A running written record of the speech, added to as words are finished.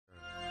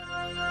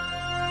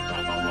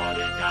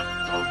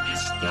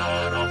Domo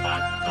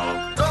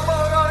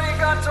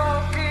arigato,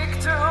 geek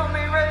to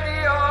me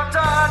radio,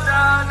 da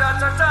da da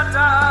da da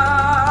da.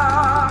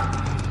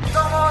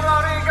 Domo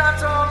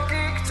arigato,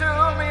 geek to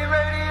me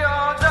radio,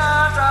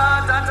 da da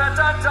da da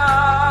da da.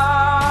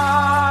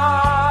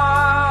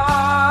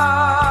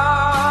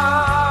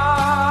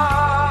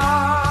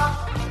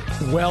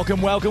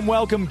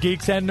 Welcome,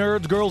 geeks and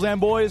nerds, girls and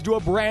boys, to a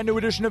brand new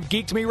edition of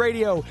Geek to Me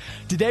Radio.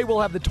 Today we'll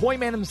have the toy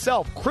man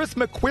himself, Chris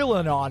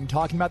McQuillan, on,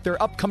 talking about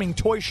their upcoming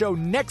toy show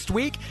next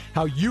week,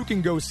 how you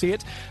can go see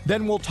it.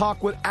 Then we'll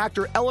talk with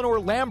actor Eleanor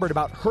Lambert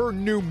about her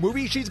new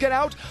movie she's got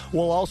out.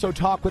 We'll also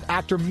talk with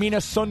actor Meena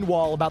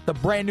Sundwal about the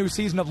brand new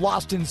season of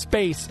Lost in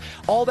Space.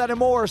 All that and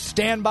more,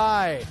 stand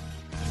by.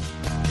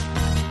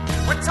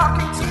 We're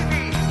talking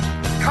TV,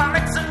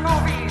 comics and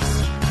movies,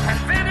 and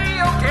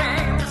video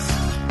games.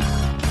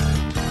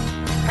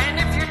 And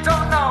if you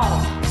don't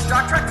know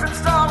Star Trek and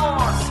Star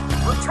Wars,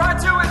 we'll try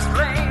to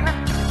explain.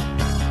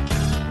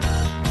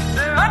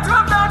 There are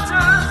 12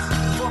 doctors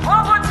for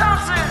Hogwarts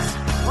houses,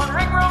 one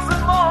ring rules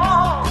them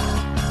all.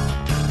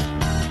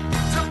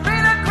 To be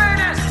the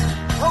greatest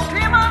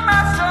Pokemon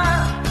master,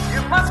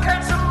 you must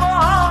catch them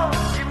all.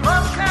 You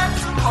must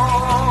catch them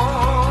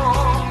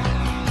all.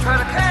 Try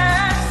to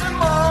catch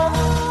them all.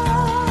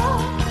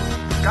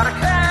 Gotta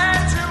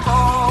catch them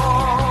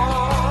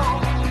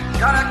all.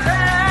 Gotta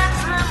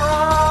catch them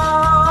all.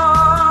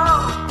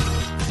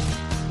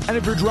 And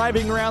if you're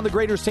driving around the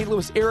greater St.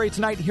 Louis area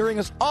tonight, hearing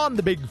us on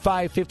the Big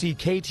 550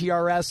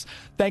 KTRS,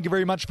 thank you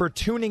very much for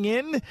tuning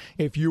in.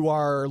 If you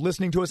are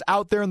listening to us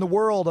out there in the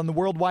world, on the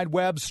World Wide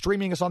Web,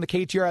 streaming us on the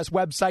KTRS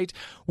website,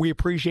 we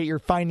appreciate your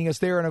finding us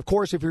there. And, of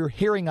course, if you're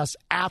hearing us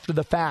after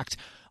the fact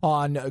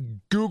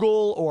on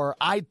Google or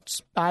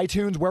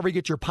iTunes, wherever you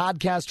get your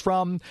podcast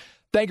from,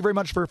 thank you very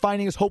much for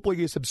finding us. Hopefully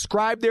you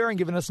subscribe there and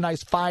giving us a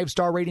nice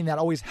 5-star rating. That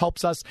always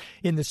helps us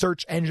in the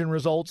search engine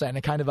results, and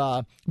it kind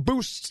of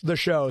boosts the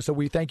show. So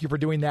we thank you for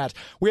doing that.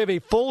 We have a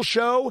full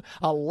show,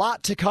 a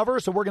lot to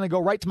cover, so we're going to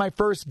go right to my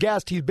first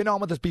guest. He's been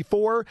on with us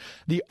before,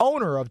 the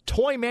owner of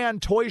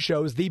ToyMan Toy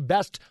Shows, the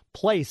best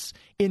place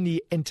in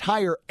the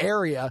entire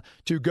area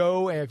to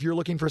go. And if you're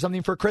looking for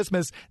something for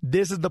Christmas,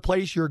 this is the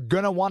place you're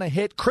going to want to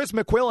hit. Chris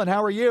McQuillan,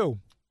 how are you?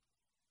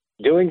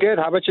 Doing good.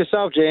 How about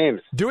yourself,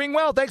 James? Doing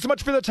well. Thanks so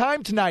much for the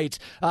time tonight.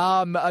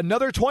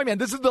 Another Toy Man.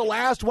 This is the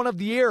last one of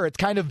the year. It's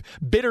kind of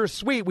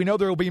bittersweet. We know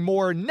there will be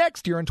more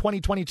next year in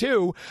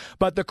 2022,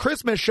 but the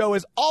Christmas show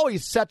is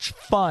always such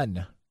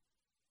fun.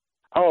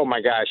 Oh, my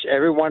gosh.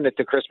 Everyone at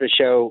the Christmas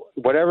show,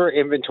 whatever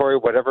inventory,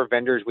 whatever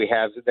vendors we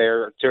have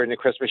there during the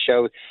Christmas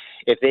show,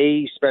 if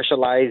they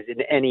specialize in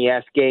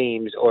NES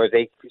games or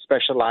they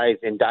specialize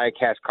in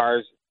die-cast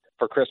cars,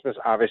 for Christmas,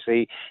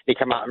 obviously, they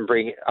come out and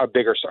bring a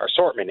bigger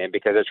assortment in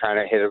because they're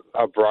trying to hit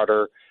a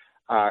broader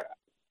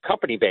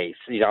company base.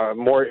 You know,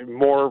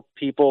 more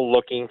people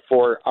looking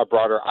for a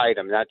broader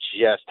item, not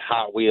just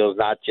Hot Wheels,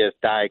 not just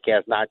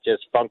die-cast, not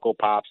just Funko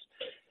Pops,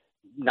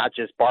 not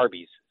just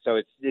Barbies. So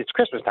it's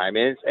Christmas time,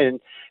 and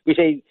we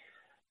say,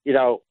 you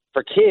know,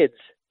 for kids,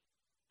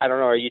 I don't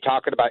know, are you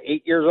talking about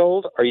 8 years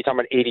old or are you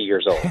talking about 80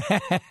 years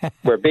old?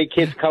 Where big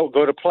kids go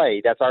to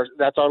play, that's our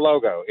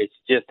logo. It's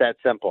just that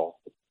simple.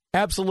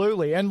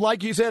 Absolutely. And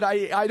like you said,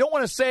 I don't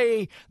want to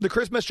say the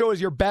Christmas show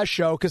is your best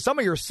show because some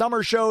of your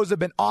summer shows have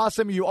been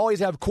awesome. You always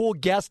have cool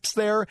guests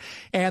there,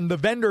 and the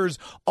vendors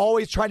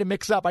always try to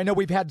mix up. I know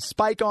we've had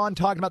Spike on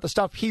talking about the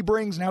stuff he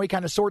brings and how he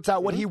kind of sorts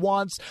out what he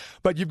wants,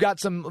 but you've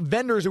got some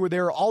vendors who are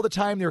there all the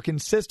time. They're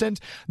consistent.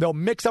 They'll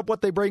mix up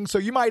what they bring. So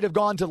you might have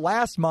gone to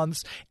last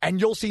month's,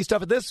 and you'll see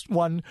stuff at this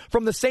one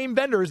from the same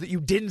vendors that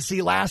you didn't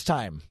see last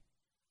time.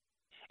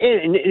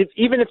 And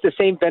even if the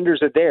same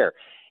vendors are there,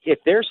 if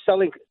they're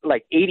selling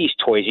like 80s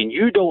toys and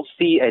you don't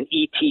see an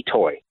ET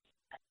toy,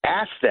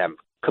 ask them,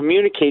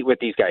 communicate with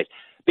these guys.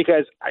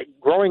 Because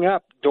growing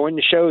up during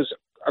the shows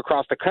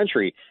across the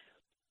country,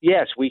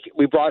 yes, we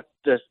brought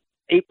the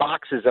 8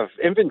 boxes of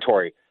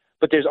inventory,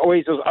 but there's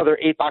always those other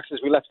 8 boxes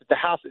we left at the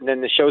house, and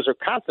then the shows are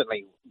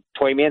constantly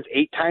Toyman's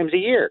 8 times a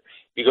year.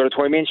 You go to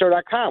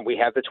ToyManShow.com. We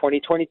have the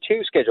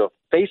 2022 schedule,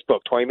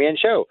 Facebook, Toyman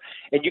Show.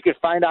 And you can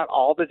find out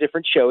all the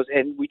different shows,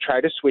 and we try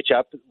to switch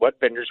up what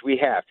vendors we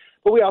have.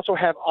 But we also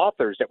have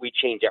authors that we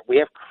change up. We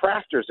have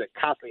crafters that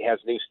constantly has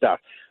new stuff.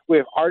 We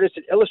have artists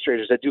and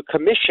illustrators that do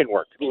commission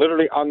work,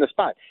 literally on the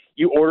spot.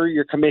 You order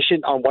your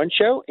commission on one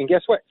show, and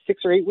guess what?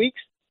 6 or 8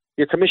 weeks,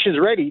 your commission's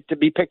ready to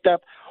be picked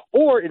up,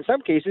 or in some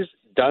cases,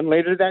 done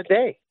later that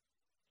day.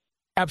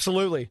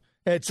 Absolutely.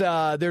 It's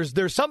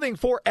there's something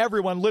for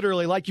everyone,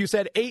 literally, like you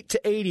said, 8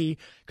 to 80,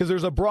 because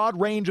there's a broad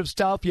range of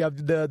stuff. You have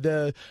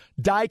the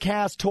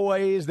die-cast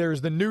toys, there's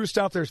the new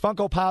stuff, there's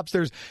Funko Pops,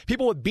 there's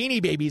people with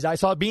Beanie Babies. I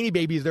saw Beanie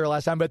Babies there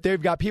last time, but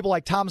they've got people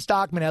like Tom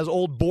Stockman has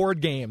old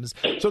board games.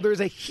 So there's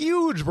a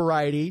huge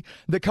variety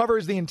that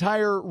covers the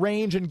entire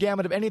range and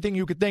gamut of anything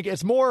you could think.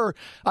 It's more,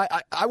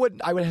 I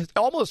would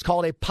almost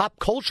call it a pop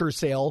culture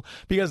sale,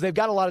 because they've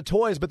got a lot of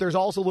toys, but there's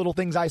also little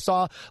things I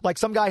saw, like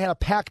some guy had a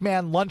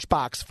Pac-Man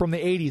lunchbox from the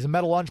 80s.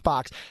 metal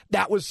lunchbox.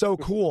 That was so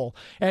cool.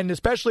 And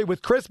especially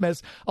with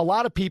Christmas, a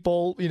lot of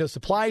people,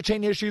 supply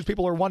chain issues,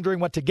 people are wondering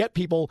what to get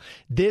people.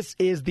 This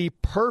is the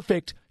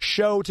perfect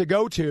show to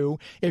go to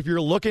if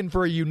you're looking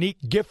for a unique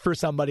gift for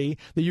somebody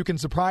that you can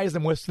surprise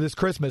them with this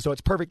Christmas. So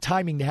it's perfect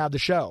timing to have the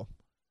show.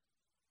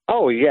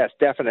 Oh, yes,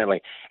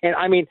 definitely. And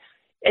I mean,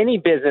 any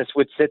business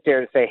would sit there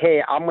and say,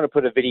 hey, I'm going to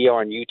put a video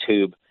on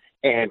YouTube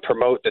and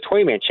promote the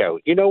Toy Man show.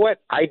 You know what?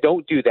 I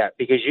don't do that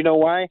because you know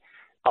why?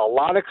 A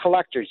lot of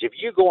collectors, if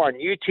you go on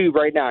YouTube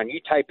right now and you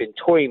type in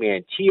Toy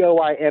Man,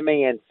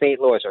 Toyman St.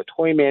 Louis, or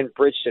Toy Man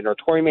Bridgeton, or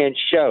Toy Man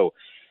Show,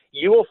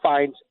 you will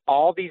find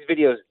all these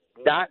videos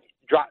not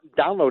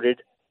downloaded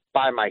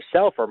by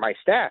myself or my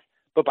staff,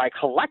 but by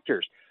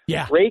collectors.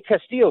 Yeah. Ray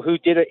Castillo, who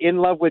did In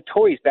Love with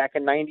Toys back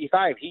in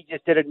 '95, he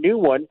just did a new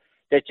one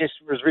that just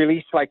was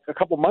released like a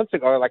couple months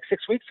ago, like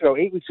 6 weeks ago,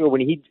 8 weeks ago,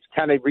 when he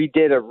kind of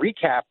redid a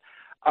recap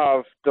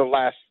of the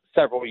last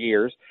several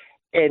years.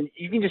 And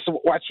you can just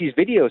watch these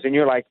videos and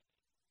you're like,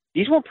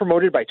 these weren't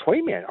promoted by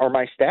Toyman or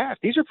my staff.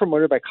 These are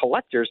promoted by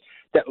collectors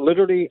that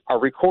literally are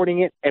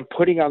recording it and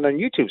putting it on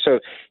YouTube. So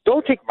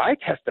don't take my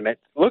testament.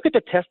 Look at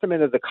the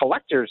testament of the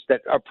collectors that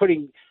are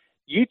putting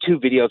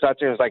YouTube videos out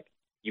there. It's like,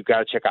 you got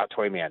to check out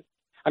Toyman.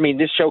 I mean,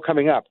 this show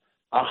coming up,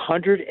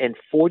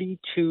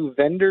 142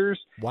 vendors,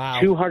 wow,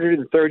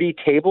 230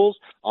 tables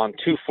on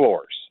 2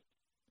 floors.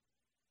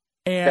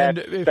 And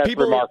that's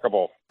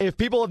remarkable. If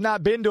people have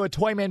not been to a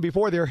Toyman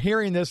before, they're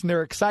hearing this and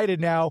they're excited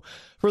now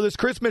for this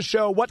Christmas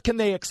show. What can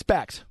they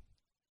expect?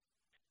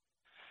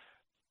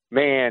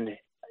 Man,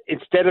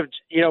 instead of,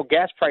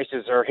 gas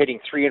prices are hitting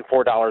 $3 and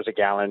 $4 a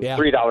gallon,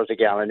 $3 a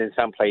gallon in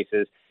some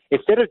places.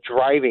 Instead of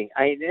driving,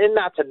 and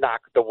not to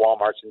knock the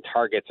Walmarts and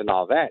Targets and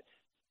all that,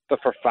 but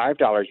for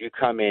 $5 you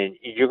come in,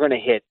 you're going to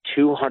hit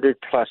 200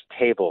 plus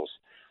tables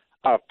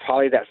of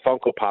probably that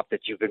Funko Pop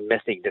that you've been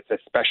missing. That's a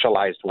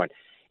specialized one.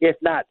 If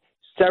not,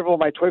 several of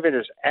my toy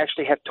vendors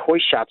actually have toy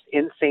shops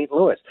in St.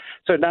 Louis.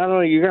 So not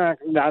only you're going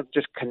to not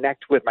just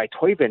connect with my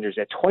toy vendors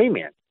at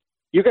Toyman,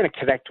 you're going to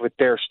connect with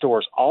their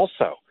stores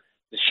also.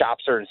 The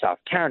shops are in South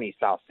County,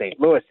 South St.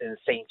 Louis, and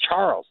St.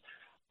 Charles.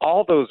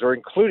 All those are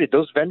included.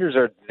 Those vendors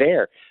are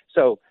there.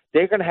 So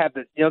they're going to have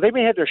they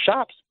may have their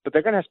shops, but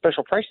they're going to have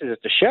special prices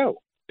at the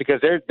show because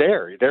they're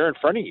there. They're in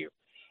front of you.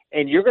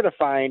 And you're going to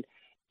find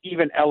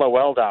even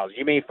LOL dolls.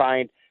 You may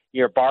find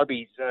your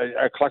Barbies,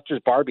 a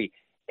collector's Barbie.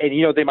 And,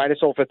 they might have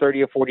sold for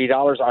 $30 or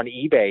 $40 on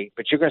eBay,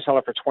 but you're going to sell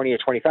it for $20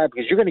 or $25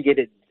 because you're going to get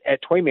it at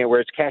Toyman where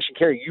it's cash and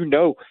carry.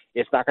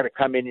 It's not going to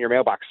come in your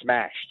mailbox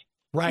smashed.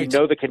 Right. You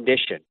know the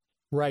condition.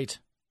 Right.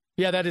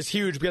 Yeah, that is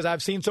huge because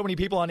I've seen so many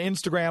people on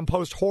Instagram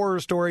post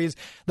horror stories.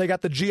 They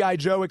got the G.I.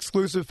 Joe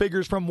exclusive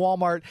figures from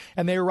Walmart,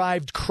 and they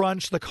arrived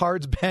crunched, the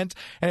cards bent,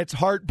 and it's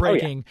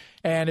heartbreaking. Oh,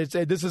 yeah. And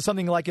this is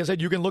something, like I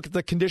said, you can look at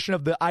the condition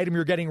of the item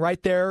you're getting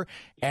right there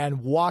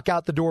and walk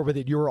out the door with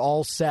it. You're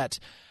all set.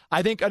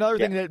 I think another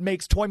thing that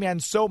makes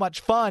Toyman so much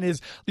fun is,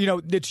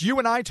 it's you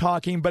and I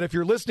talking, but if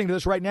you're listening to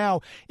this right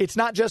now, it's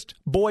not just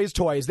boys'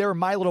 toys. There are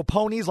My Little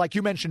Ponies, like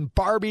you mentioned,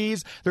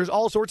 Barbies. There's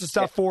all sorts of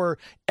stuff for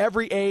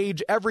every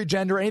age, every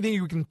gender, anything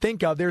you can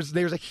think of. There's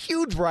a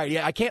huge variety.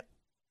 I can't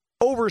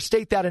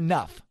overstate that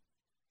enough.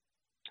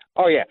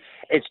 Oh, yeah.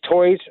 It's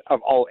toys of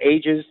all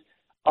ages,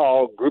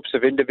 all groups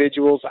of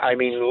individuals. I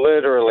mean,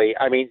 literally.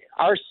 I mean,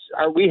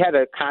 we had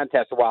a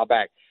contest a while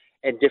back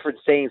and different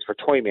sayings for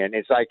Toyman.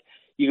 It's like,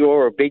 you go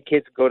where big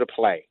kids go to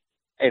play,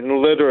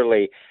 and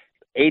literally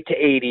 8 to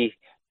 80,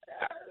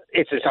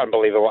 it's just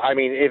unbelievable. I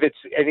mean, if it's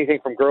anything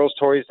from girls'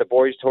 toys to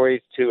boys' toys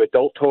to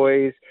adult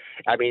toys,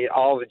 I mean,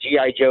 all the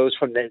G.I. Joes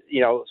from the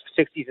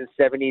 60s and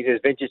 70s is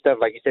vintage stuff.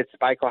 Like you said,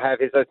 Spike will have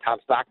his, Tom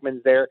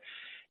Stockman's there.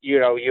 You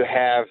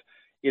have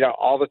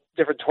all the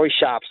different toy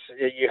shops.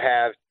 You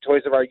have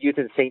Toys of Our Youth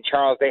in St.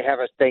 Charles. They have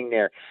a thing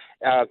there.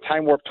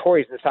 Time Warp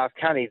Toys in South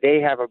County. They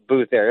have a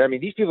booth there. I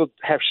mean, these people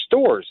have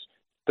stores,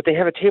 but they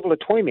have a table at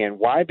Toyman.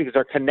 Why? Because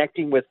they're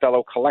connecting with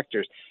fellow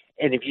collectors.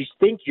 And if you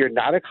think you're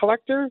not a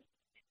collector,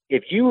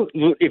 if you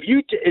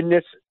in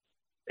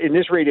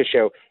this radio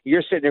show,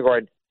 you're sitting there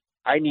going,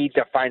 I need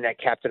to find that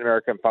Captain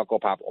America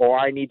Funko Pop, or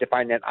I need to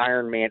find that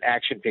Iron Man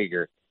action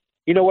figure.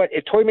 You know what?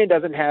 If Toyman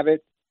doesn't have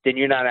it, then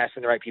you're not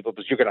asking the right people,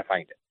 because you're going to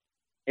find it.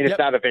 And it's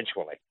not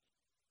eventually.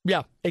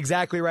 Yeah,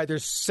 exactly right.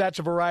 There's such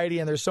a variety,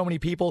 and there's so many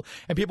people,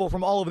 and people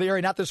from all over the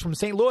area, not just from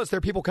St. Louis. There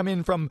are people come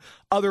in from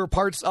other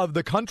parts of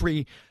the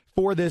country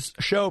for this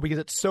show because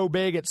it's so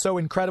big, it's so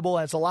incredible,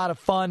 and it's a lot of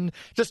fun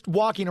just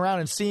walking around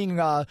and seeing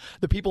the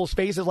people's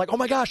faces like, oh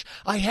my gosh,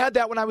 I had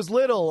that when I was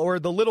little, or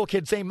the little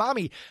kid saying,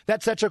 Mommy,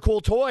 that's such a cool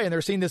toy, and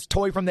they're seeing this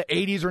toy from the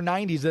 80s or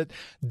 90s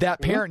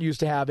that parent used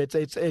to have.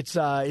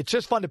 It's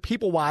just fun to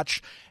people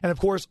watch, and of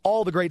course,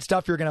 all the great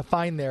stuff you're going to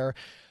find there.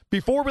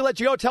 Before we let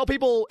you go, tell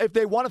people if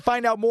they want to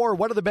find out more,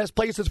 what are the best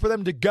places for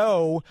them to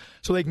go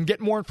so they can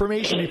get more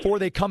information before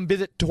they come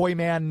visit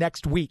Toyman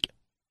next week.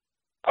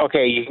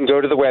 Okay, you can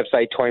go to the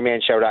website,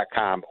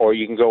 toymanshow.com, or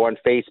you can go on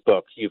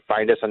Facebook. You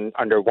find us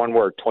under one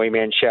word,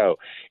 Toyman Show.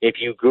 If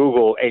you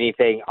Google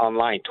anything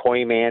online,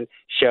 Toyman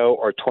Show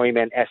or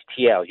Toyman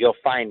STL, you'll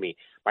find me.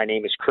 My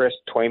name is Chris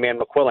Toyman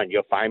McQuillan.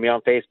 You'll find me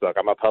on Facebook.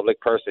 I'm a public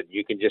person.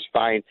 You can just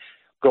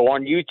go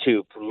on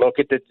YouTube, look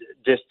at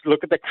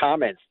the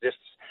comments.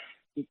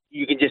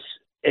 You can just,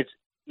 it's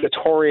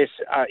notorious,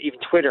 even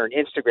Twitter and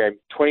Instagram,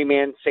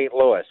 ToyMan St.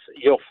 Louis.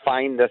 You'll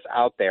find this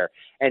out there.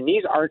 And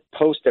these aren't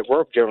posts that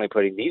we're generally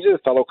putting. These are the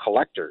fellow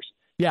collectors.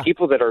 Yeah.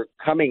 People that are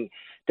coming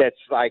that's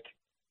like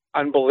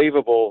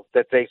unbelievable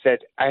that they said,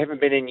 I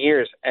haven't been in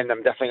years, and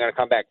I'm definitely going to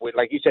come back.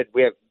 Like you said,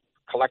 we have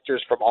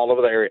collectors from all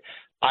over the area,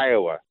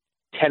 Iowa,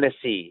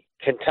 Tennessee,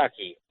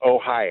 Kentucky,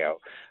 Ohio.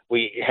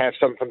 We have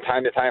some from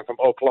time to time from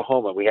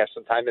Oklahoma. We have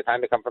some time to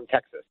time to come from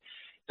Texas.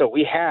 So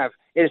we have,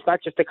 it's not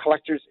just the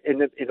collectors in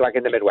the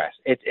Midwest.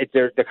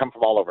 They come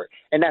from all over.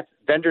 And that's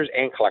vendors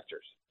and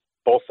collectors,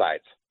 both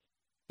sides.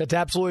 That's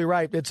absolutely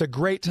right. It's a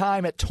great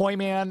time at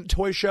Toyman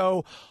Toy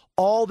Show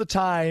all the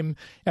time,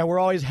 and we're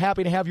always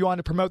happy to have you on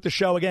to promote the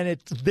show. Again,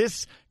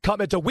 it's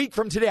a week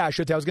from today, I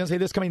should say. I was going to say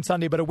this coming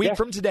Sunday, but a week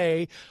from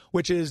today,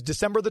 which is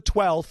December the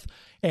 12th,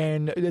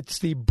 and it's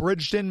the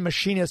Bridgeton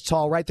Machinists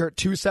Hall right there at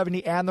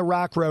 270 and the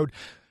Rock Road.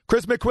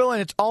 Chris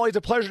McQuillan, it's always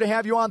a pleasure to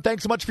have you on.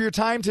 Thanks so much for your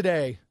time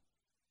today.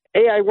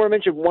 Hey, I want to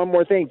mention one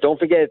more thing. Don't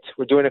forget,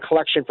 we're doing a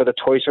collection for the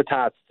Toys for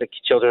Tots. The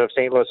children of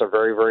St. Louis are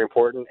very, very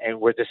important,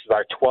 and this is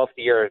our 12th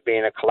year of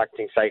being a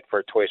collecting site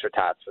for Toys for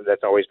Tots. So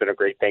that's always been a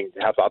great thing to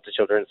help out the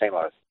children in St.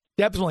 Louis.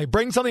 Definitely.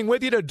 Bring something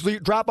with you to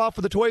drop off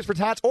for the Toys for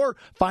Tots, or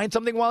find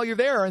something while you're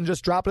there and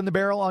just drop it in the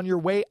barrel on your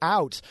way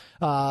out.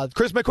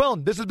 Chris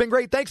McQuillan, this has been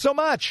great. Thanks so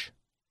much.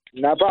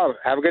 No problem.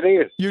 Have a good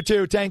evening. You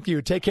too. Thank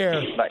you. Take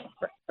care. Bye.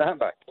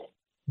 Bye.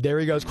 There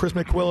he goes, Chris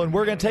McQuillan.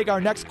 We're going to take our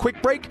next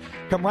quick break,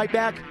 come right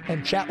back,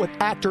 and chat with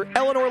actor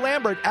Eleanor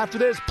Lambert. After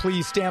this,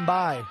 please stand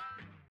by.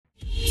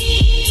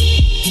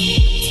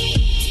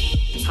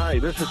 Hi,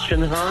 this is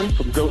Shin Han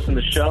from Ghost in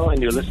the Shell,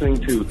 and you're listening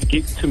to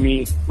Geek to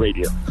Me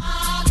Radio.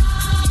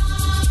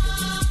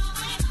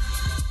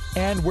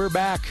 And we're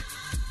back.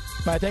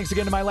 My thanks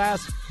again to my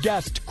last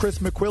guest, Chris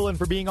McQuillan,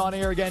 for being on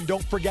air again.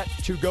 Don't forget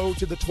to go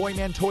to the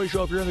Toyman Toy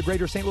Show if you're in the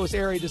greater St. Louis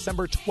area,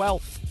 December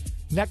 12th.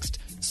 Next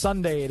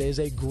Sunday. It is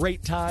a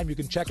great time. You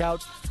can check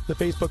out the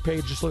Facebook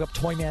page. Just look up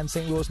Toyman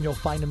St. Louis and you'll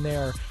find him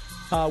there.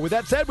 With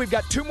that said, we've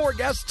got 2 more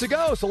guests to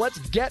go, so let's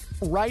get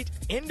right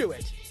into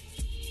it.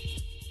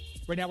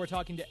 Right now we're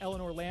talking to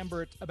Eleanor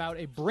Lambert about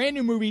a brand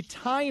new movie,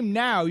 Time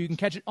Now. You can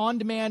catch it on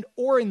demand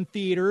or in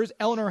theaters.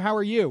 Eleanor, how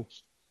are you?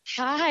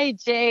 Hi,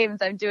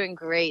 James. I'm doing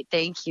great.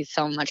 Thank you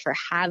so much for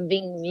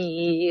having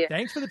me.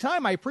 Thanks for the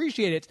time. I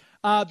appreciate it.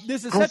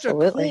 This is Absolutely. Such a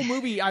cool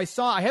movie.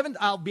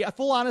 I'll be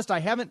full honest, I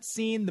haven't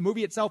seen the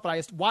movie itself, but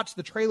I watched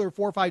the trailer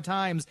 4 or 5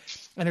 times,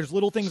 and there's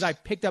little things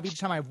I've picked up each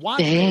time I've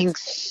watched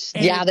Thanks.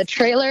 it. Yeah, the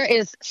trailer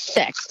is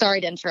sick.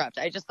 Sorry to interrupt.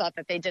 I just thought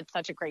that they did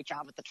such a great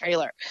job with the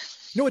trailer.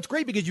 No, it's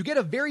great because you get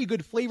a very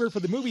good flavor for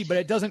the movie, but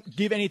it doesn't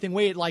give anything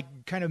away. It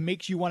kind of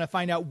makes you want to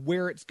find out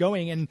where it's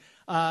going. And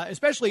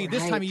especially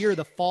this time of year,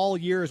 the fall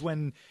years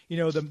when,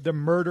 the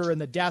murder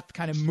and the death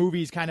kind of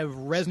movies kind of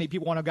resonate.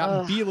 People want to go out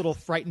and be a little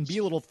frightened, be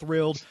a little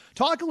thrilled.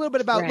 Talk a little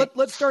bit about,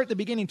 let's start at the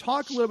beginning.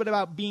 Talk a little bit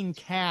about being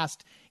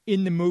cast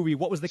in the movie.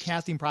 What was the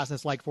casting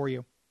process like for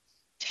you?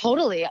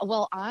 Totally.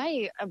 Well,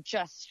 I am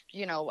just,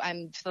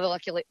 I'm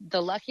the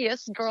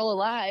luckiest girl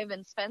alive.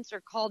 And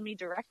Spencer called me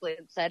directly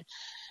and said,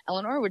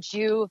 Eleanor, would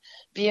you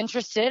be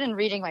interested in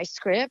reading my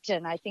script?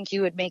 And I think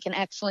you would make an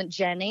excellent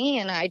Jenny.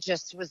 And I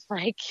just was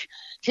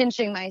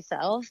pinching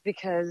myself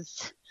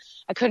because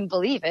I couldn't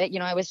believe it.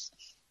 I was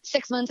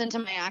 6 months into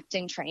my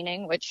acting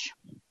training, which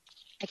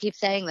I keep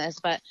saying this,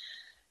 but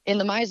in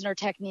the Meisner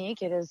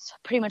technique, it is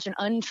pretty much an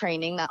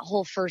untraining that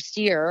whole first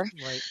year.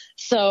 Right.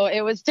 So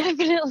it was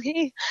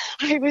definitely,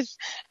 I was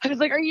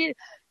like, are you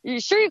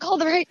sure you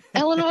called the right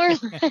Eleanor?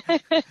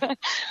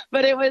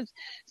 But it was,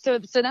 so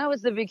that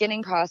was the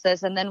beginning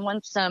process. And then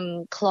once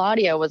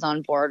Claudia was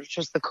on board, which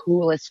was the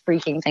coolest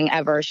freaking thing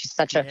ever. She's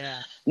such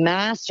a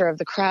master of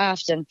the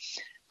craft and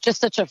just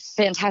such a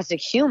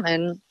fantastic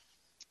human.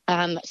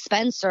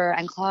 Spencer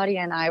and Claudia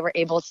and I were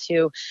able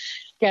to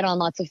get on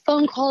lots of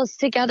phone calls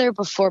together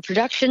before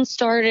production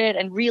started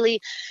and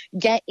really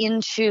get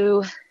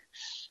into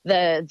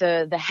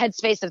the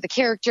headspace of the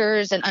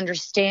characters and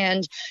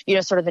understand,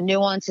 sort of the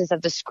nuances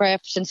of the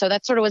script. And so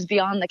that sort of was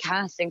beyond the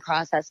casting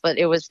process, but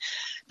it was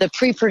the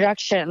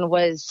pre-production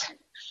was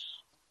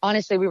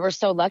honestly, we were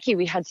so lucky.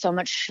 We had so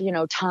much,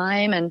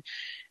 time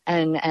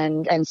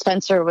and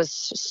Spencer was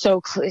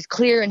so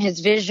clear in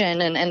his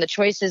vision and the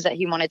choices that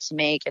he wanted to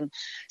make. And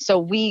so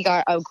we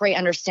got a great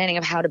understanding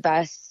of how to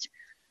best,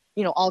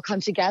 all come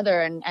together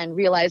and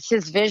realize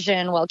his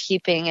vision while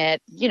keeping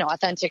it,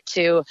 authentic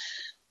to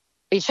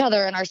each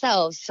other and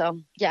ourselves. So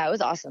yeah, it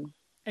was awesome.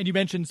 And you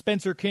mentioned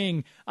Spencer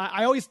King.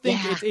 I always think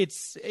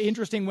it's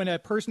interesting when a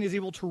person is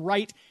able to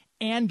write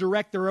and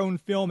direct their own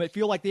film. It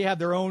feels like they have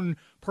their own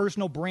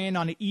personal brand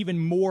on it even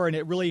more, and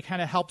it really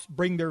kind of helps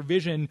bring their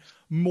vision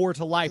more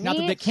to life. Not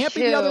that it can't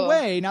be the other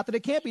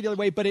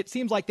way, but it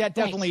seems like that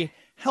definitely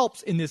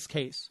helps in this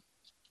case.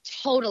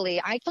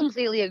 Totally. I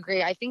completely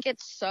agree. I think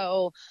it's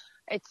so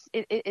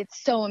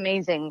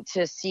amazing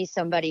to see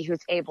somebody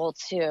who's able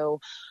to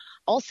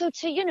also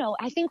to,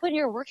 I think when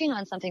you're working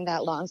on something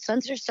that long,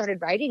 Spencer started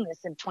writing this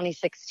in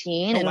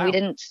 2016 and we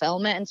didn't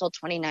film it until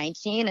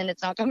 2019 and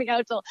it's not coming out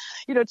until,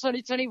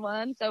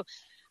 2021. So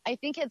I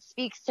think it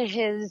speaks to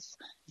his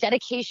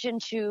dedication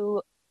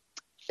to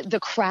the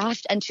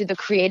craft and to the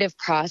creative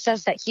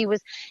process that he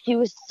was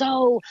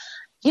so,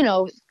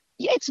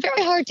 it's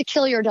very hard to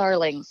kill your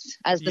darlings,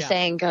 as the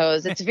saying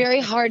goes. It's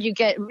very hard. You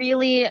get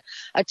really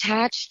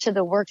attached to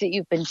the work that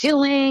you've been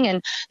doing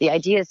and the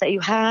ideas that you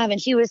have. And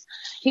he was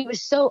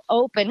so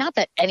open. Not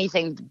that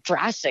anything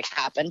drastic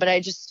happened, but I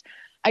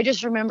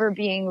just remember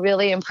being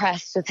really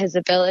impressed with his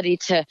ability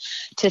to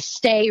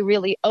stay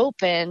really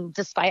open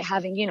despite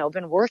having,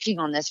 been working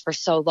on this for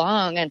so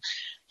long. And,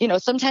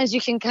 sometimes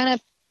you can kind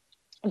of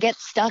get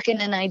stuck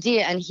in an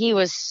idea, and he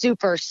was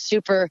super,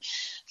 super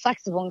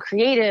flexible and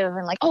creative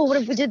and like, oh,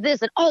 what if we did this?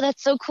 And oh,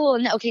 that's so cool.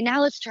 And okay, now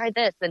let's try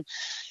this. And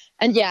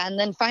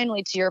then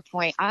finally, to your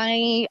point,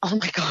 oh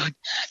my God,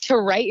 to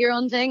write your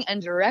own thing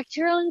and direct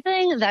your own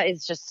thing, that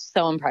is just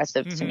so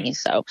impressive to me.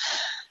 So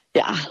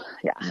yeah,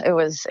 it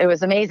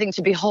was amazing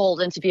to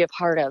behold and to be a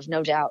part of,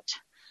 no doubt.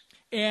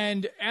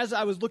 And as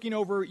I was looking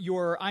over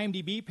your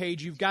IMDb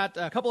page, you've got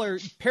a couple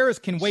of Paris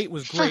Can Wait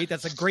was great.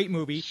 That's a great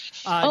movie.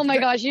 Oh my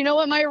gosh. You know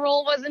what my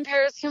role was in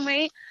Paris Can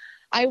Wait?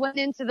 I went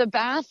into the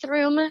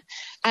bathroom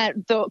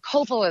at the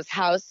Coppola's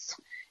house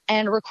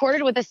and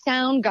recorded with a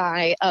sound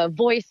guy a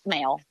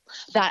voicemail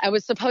that I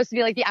was supposed to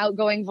be like the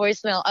outgoing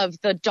voicemail of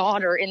the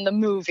daughter in the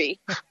movie.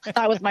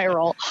 That was my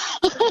role.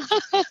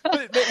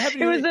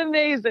 It was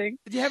amazing.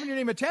 You having your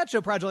name attached to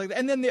a project like that.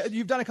 And then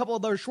you've done a couple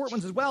of those short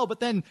ones as well. But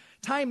then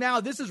Time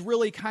Now, this is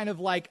really kind of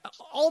like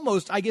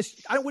almost, I guess,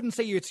 I wouldn't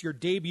say it's your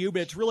debut,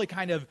 but it's really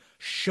kind of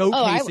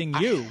showcasing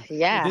you.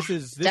 Yeah, This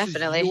is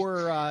definitely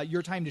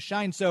your time to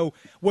shine. So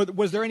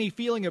was there any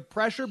feeling of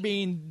pressure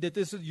being that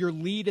this is your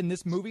lead in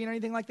this movie and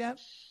anything like that?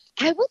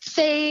 I would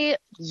say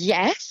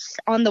yes,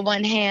 on the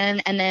one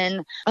hand. And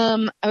then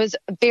I was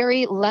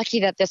very lucky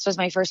that this was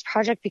my first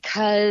project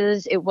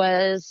because it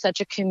was such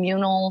a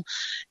communal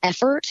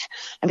effort.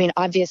 I mean,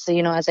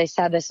 obviously, as I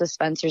said, this was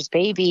Spencer's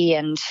baby,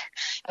 and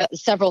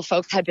several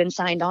folks had been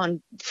signed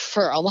on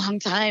for a long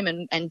time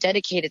and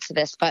dedicated to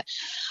this. But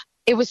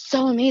it was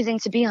so amazing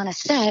to be on a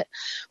set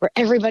where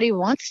everybody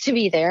wants to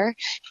be there.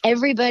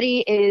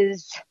 Everybody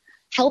is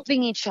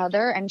helping each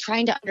other and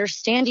trying to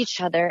understand each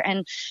other.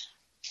 And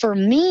for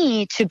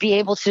me to be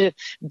able to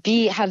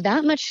have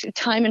that much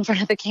time in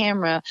front of the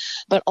camera,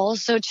 but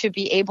also to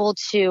be able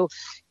to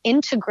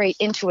integrate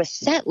into a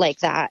set like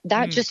that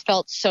just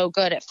felt so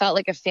good. It felt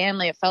like a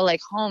family. It felt like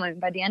home. And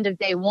by the end of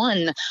day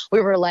one, we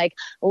were like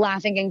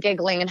laughing and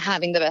giggling and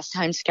having the best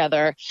time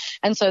together.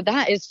 And so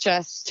that is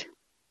just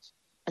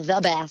the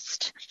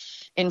best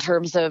in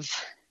terms of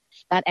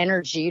that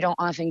energy. You don't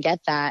often get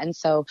that. And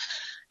so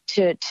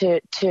to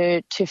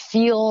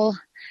feel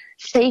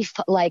safe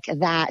like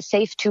that,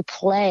 safe to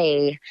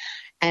play,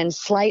 and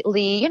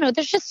slightly,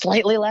 there's just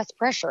slightly less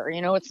pressure.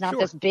 It's not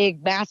this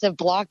big, massive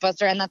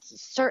blockbuster, and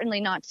that's certainly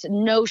not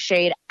no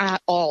shade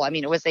at all. I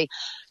mean, it was a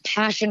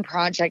passion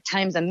project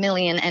times a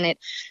million, and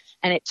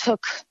it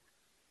took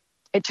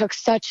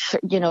such,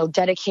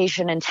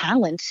 dedication and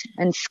talent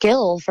and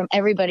skill from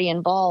everybody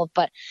involved,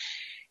 but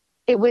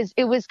it was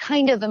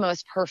kind of the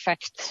most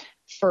perfect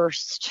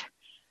first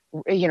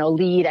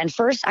lead. And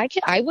first,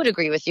 I would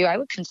agree with you. I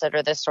would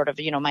consider this sort of,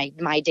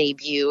 my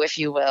debut, if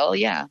you will.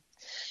 Yeah.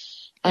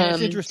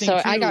 It's interesting. So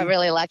too. I got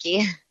really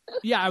lucky.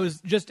 Yeah, I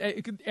was just,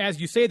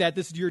 as you say that,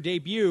 this is your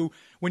debut.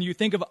 When you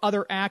think of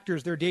other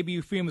actors, their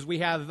debut films, we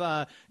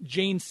have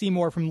Jane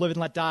Seymour from Live and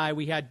Let Die.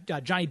 We had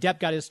Johnny Depp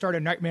got his start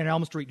on Nightmare on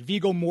Elm Street.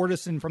 Viggo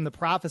Mortensen from The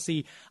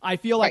Prophecy. I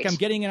feel like I'm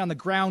getting in on the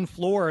ground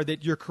floor,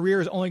 that your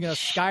career is only going to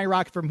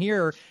skyrocket from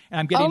here, and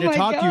I'm getting to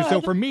talk to you.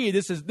 So for me,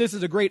 this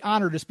is a great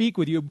honor to speak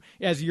with you.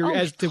 As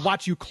to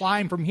watch you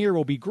climb from here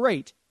will be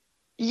great.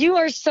 You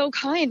are so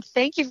kind.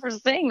 Thank you for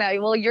saying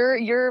that. Well,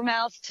 your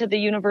mouth to the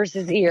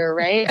universe's ear,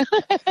 right?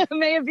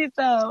 May it be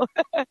so.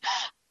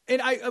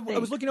 And I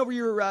was looking over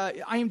your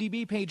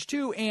IMDb page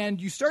too,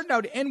 and you started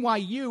out at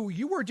NYU.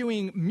 You were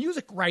doing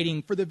music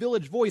writing for the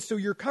Village Voice, so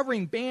you're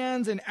covering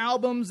bands and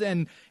albums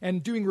and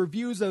doing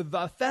reviews of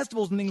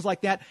festivals and things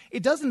like that.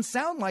 It doesn't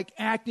sound like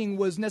acting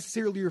was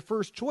necessarily your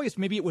first choice.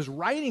 Maybe it was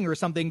writing or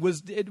something.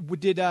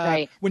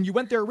 Right. When you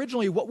went there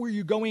originally, what were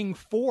you going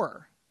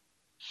for?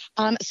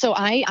 So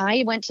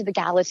I went to the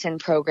Gallatin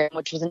program,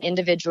 which was an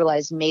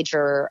individualized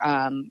major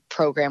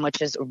program, which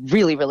is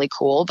really, really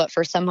cool. But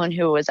for someone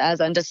who was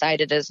as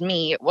undecided as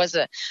me, it was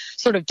a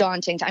sort of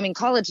daunting time. I mean,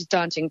 college is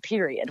daunting,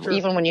 period,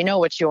 even when you know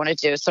what you want to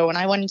do. So when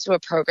I went into a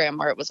program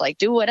where it was like,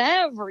 do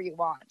whatever you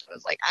want, I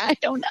was like, I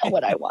don't know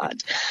what I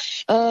want.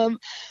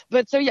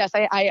 But so, yes,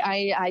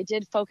 I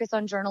did focus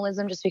on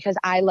journalism just because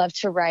I love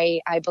to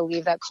write. I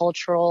believe that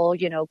cultural,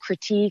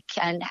 critique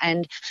and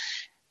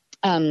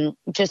how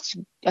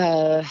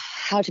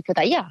to put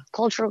that? Yeah.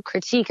 Cultural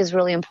critique is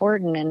really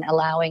important, and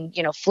allowing,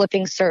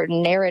 flipping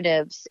certain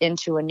narratives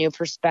into a new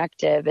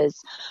perspective is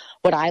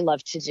what I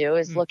love to do,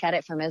 is look at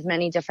it from as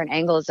many different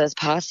angles as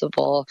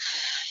possible.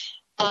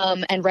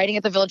 And writing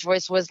at the Village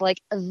Voice was like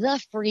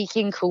the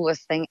freaking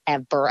coolest thing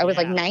ever. I was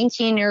like Yeah.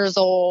 19 years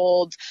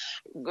old,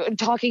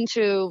 talking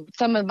to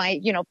some of my,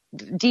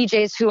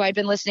 DJs who I'd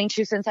been listening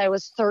to since I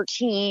was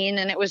 13.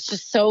 And it was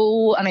just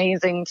so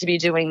amazing to be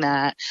doing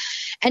that.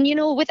 And,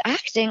 with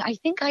acting, I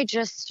think I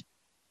just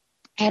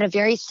had a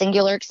very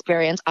singular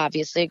experience.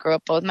 Obviously, I grew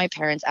up, both my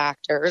parents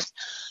actors.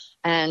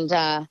 And,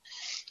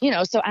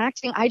 so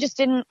acting, I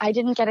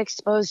didn't get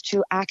exposed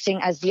to acting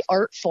as the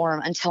art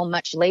form until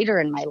much later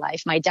in my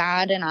life. My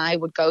dad and I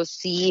would go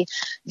see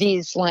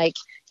these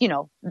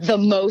the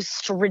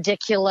most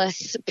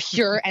ridiculous,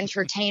 pure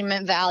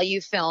entertainment value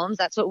films.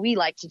 That's what we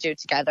like to do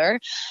together.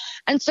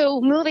 And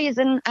so movies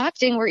and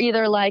acting were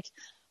either like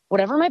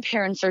whatever my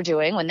parents are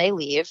doing when they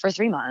leave for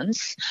 3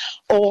 months,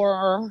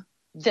 or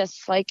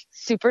this like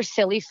super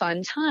silly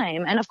fun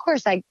time. And of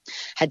course I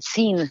had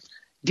seen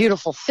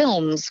beautiful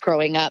films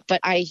growing up, but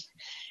I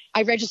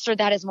registered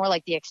that as more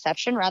like the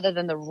exception rather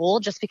than the rule,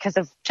 just because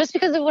of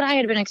what I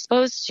had been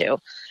exposed to.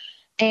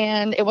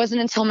 And it wasn't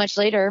until much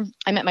later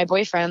I met my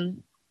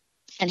boyfriend,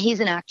 and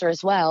he's an actor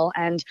as well.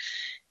 And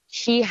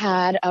he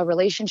had a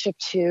relationship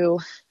to,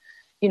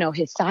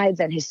 his sides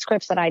and his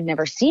scripts that I'd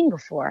never seen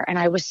before. And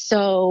I was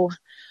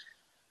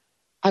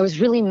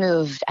really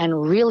moved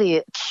and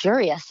really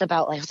curious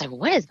about, I was like,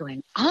 what is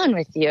going on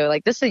with you?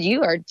 Like,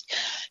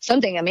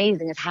 something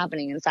amazing is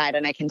happening inside,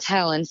 and I can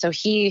tell. And so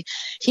he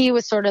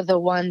was sort of the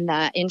one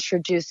that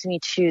introduced me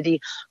to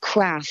the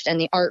craft and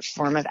the art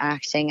form of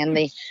acting, and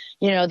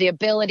the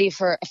ability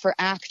for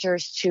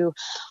actors to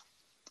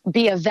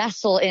be a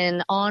vessel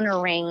in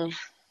honoring,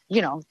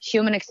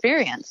 human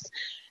experience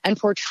and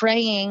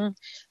portraying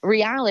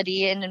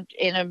reality in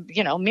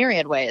a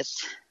myriad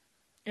ways.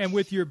 And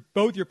with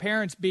both your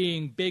parents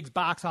being big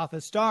box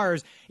office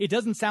stars, it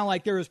doesn't sound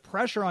like there was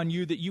pressure on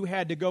you that you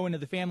had to go into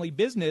the family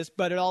business,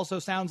 but it also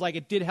sounds like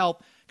it did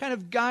help kind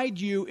of guide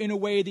you in a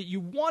way that you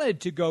wanted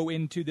to go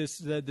into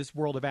this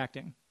world of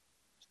acting.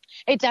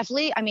 It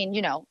definitely,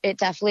 it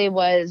definitely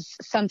was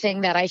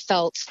something that I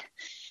felt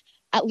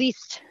at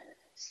least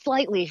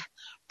slightly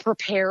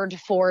prepared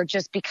for,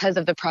 just because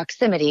of the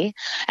proximity,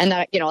 and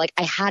that,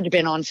 I had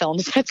been on film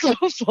sets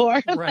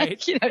before, right?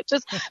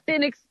 Just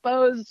been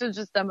exposed to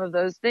just some of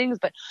those things.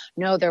 But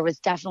no, there was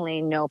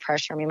definitely no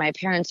pressure. I mean, my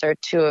parents are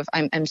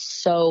I'm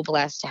so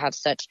blessed to have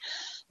such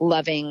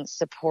loving,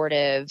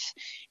 supportive,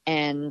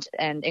 and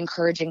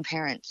encouraging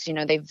parents.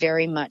 They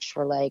very much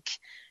were like,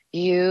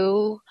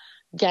 you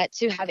get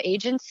to have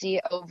agency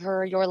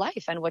over your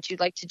life and what you'd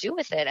like to do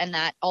with it. And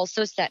that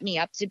also set me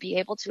up to be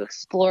able to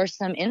explore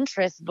some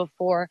interests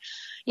before,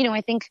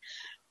 I think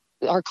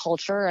our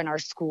culture and our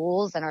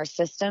schools and our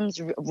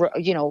systems,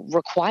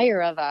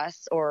 require of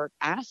us or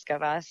ask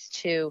of us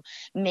to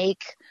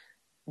make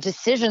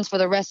decisions for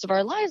the rest of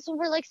our lives when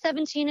we're like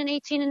 17 and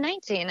 18 and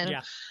 19. And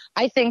yeah.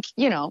 I think,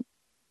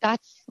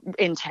 that's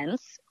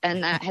intense.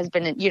 And that has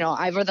been,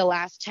 over the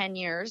last 10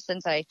 years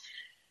since I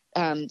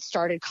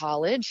started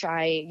college,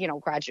 I,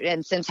 graduated,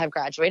 and since I've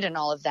graduated and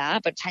all of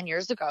that, but 10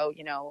 years ago,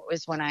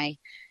 was when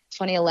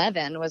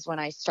 2011 was when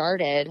I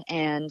started,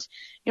 and,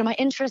 my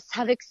interests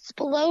have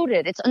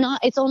exploded.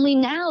 It's only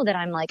now that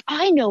I'm like,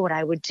 I know what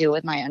I would do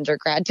with my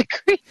undergrad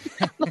degree,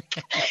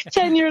 like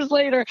 10 years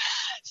later.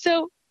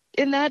 So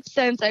in that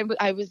sense,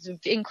 I was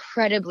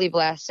incredibly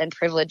blessed and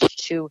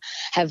privileged to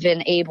have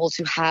been able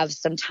to have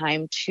some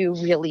time to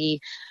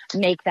really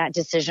make that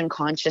decision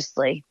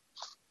consciously.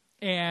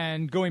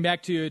 And going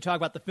back to talk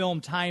about the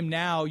film Time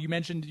Now, you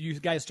mentioned you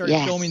guys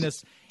started filming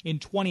this in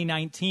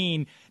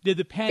 2019. Did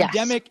the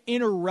pandemic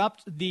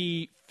interrupt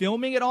the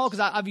filming at all?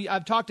 Because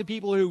I've talked to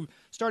people who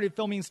started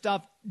filming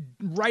stuff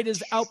right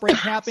as outbreak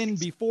happened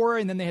before,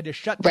 and then they had to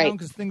shut down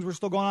because things were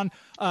still going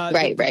on.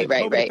 Did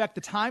COVID affect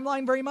the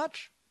timeline very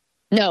much?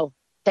 No,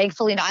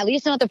 thankfully not. At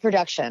least not the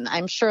production.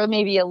 I'm sure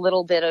maybe a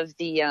little bit of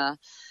the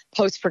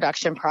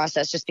post-production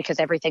process, just because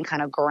everything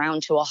kind of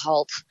ground to a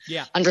halt.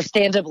 Yeah,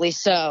 understandably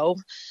so.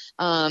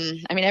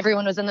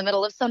 Everyone was in the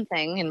middle of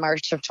something in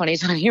March of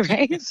 2020,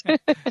 right?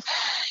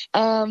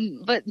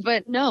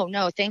 But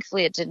no,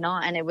 thankfully it did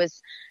not. And it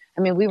was,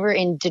 we were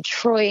in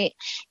Detroit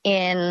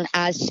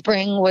as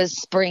spring was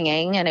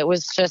springing, and it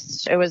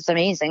was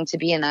amazing to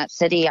be in that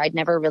city. I'd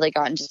never really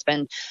gotten to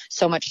spend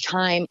so much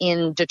time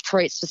in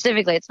Detroit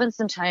specifically. I'd spent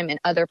some time in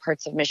other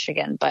parts of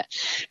Michigan, but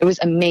it was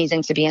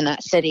amazing to be in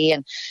that city.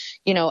 And,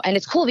 and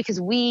it's cool because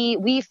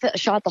we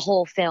shot the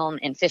whole film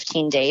in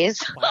 15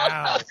 days.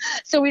 Wow.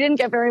 So we didn't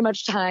get very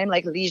much time,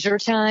 like leisure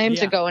time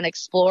to go and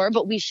explore,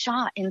 but we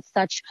shot in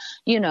such,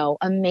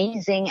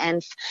 amazing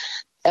and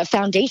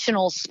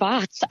foundational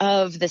spots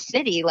of the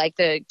city, like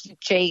the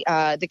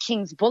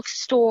King's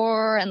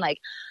bookstore, and like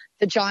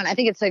I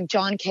think it's like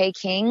John K.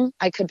 King.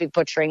 I could be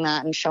butchering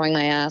that and showing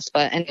my ass,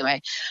 but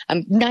anyway,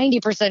 I'm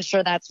 90%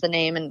 sure that's the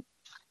name. And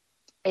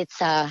it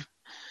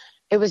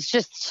was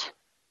just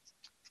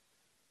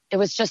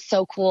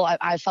so cool.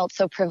 I felt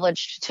so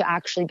privileged to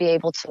actually be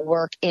able to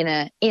work in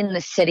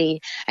the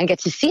city and get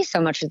to see so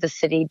much of the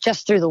city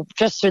just through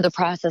the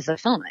process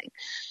of filming.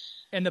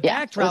 And the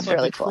backdrop of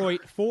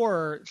Detroit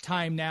for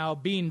Time Now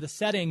being the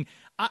setting,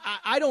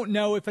 I don't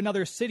know if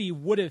another city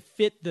would have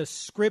fit the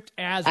script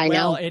as I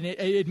well. know. And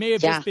it may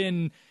have just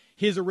been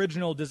his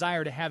original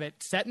desire to have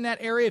it set in that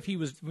area if he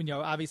was,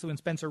 obviously when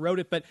Spencer wrote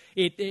it, but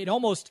it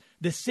almost,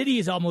 the city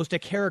is almost a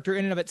character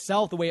in and of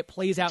itself, the way it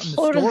plays out in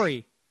the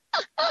story.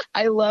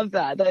 I love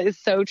that. That is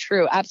so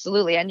true.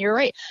 Absolutely. And you're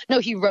right. No,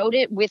 he wrote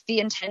it with the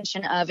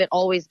intention of it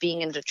always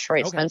being in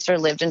Detroit. Okay. Spencer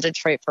lived in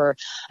Detroit for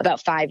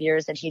about 5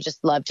 years and he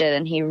just loved it.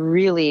 And he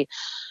really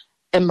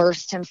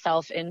immersed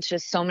himself into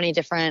so many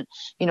different,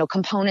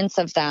 components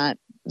of that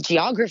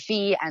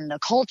geography and the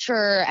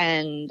culture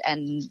and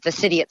the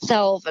city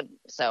itself. And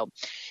so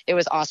it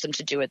was awesome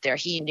to do it there.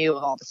 He knew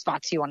all the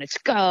spots he wanted to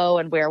go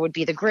and where would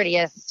be the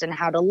grittiest and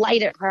how to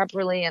light it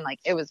properly. And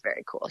it was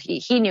very cool.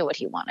 He knew what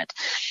he wanted.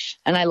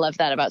 And I love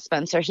that about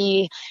Spencer.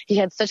 He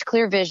had such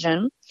clear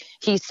vision.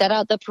 He set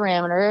out the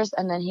parameters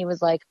and then he was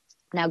like,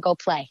 now go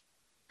play.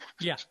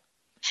 Yeah.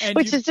 And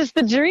which is just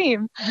the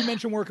dream. You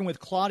mentioned working with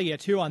Claudia,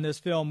 too, on this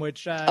film,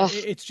 which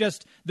it's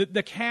just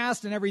the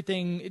cast and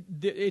everything.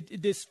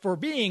 This, for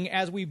being,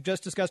 as we've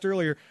just discussed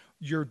earlier,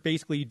 your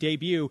basically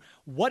debut,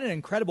 what an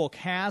incredible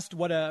cast.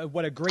 What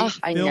a great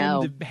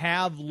film to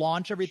have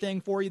launch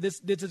everything for you.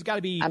 This has got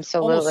to be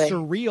almost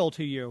surreal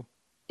to you.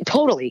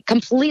 Totally,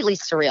 completely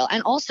surreal.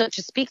 And also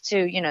to speak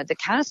to, the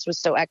cast was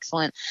so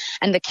excellent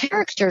and the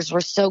characters were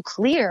so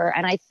clear.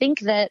 And I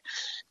think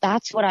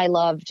that's what I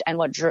loved and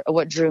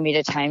what drew me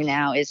to Time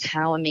Now is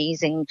how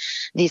amazing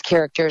these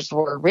characters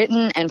were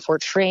written and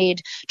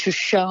portrayed to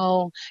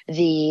show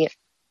the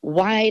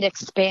wide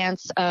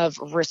expanse of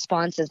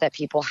responses that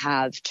people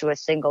have to a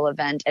single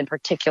event and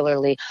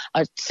particularly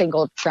a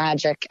single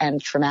tragic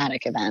and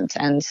traumatic event.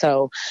 And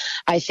so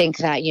I think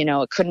that,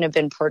 it couldn't have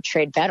been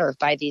portrayed better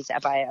by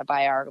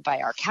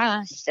our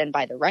cast and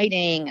by the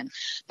writing. And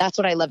that's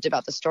what I loved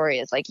about the story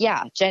is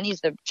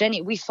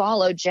Jenny, we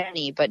follow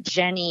Jenny, but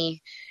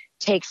Jenny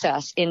takes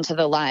us into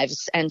the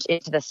lives and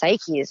into the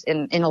psyches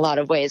in a lot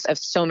of ways of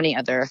so many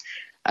other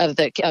of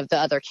the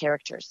other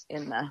characters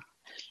in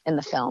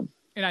the film.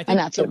 And I think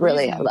that's what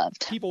really I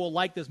loved. People will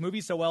like this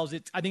movie so well.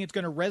 I think it's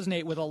going to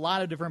resonate with a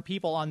lot of different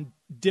people on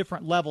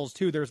different levels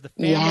too. There's the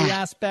family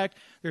aspect.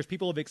 There's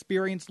people who've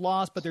experienced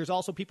loss, but there's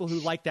also people who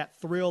like that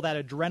thrill,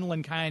 that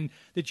adrenaline kind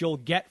that you'll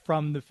get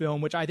from the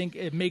film, which I think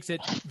it makes it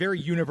very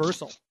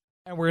universal.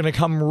 And we're going to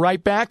come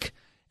right back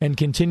and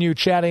continue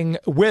chatting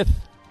with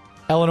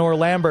Eleanor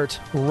Lambert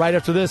right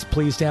after this.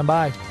 Please stand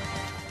by.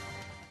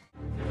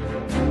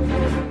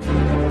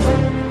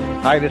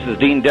 Hi, this is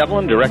Dean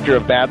Devlin, director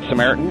of Bad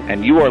Samaritan,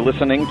 and you are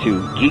listening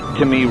to Geek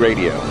to Me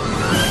Radio.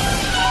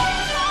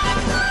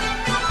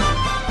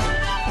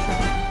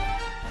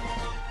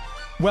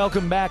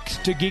 Welcome back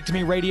to Geek to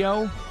Me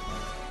Radio,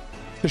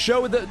 the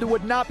show that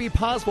would not be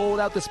possible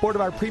without the support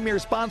of our premier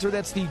sponsor.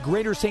 That's the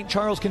Greater St.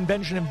 Charles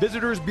Convention and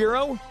Visitors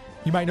Bureau.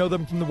 You might know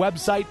them from the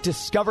website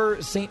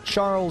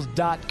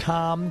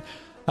discoverstcharles.com.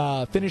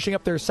 Finishing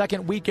up their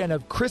second weekend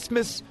of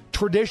Christmas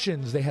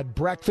traditions. They had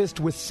breakfast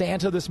with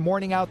Santa this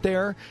morning out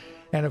there.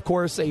 And, of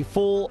course, a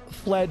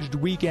full-fledged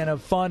weekend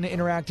of fun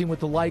interacting with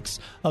the likes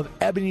of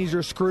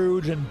Ebenezer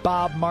Scrooge and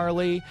Bob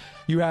Marley.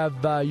 You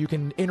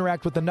can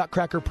interact with the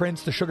Nutcracker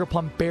Prince, the Sugar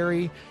Plum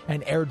Fairy,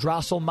 and Herr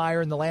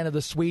Drosselmeyer in the Land of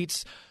the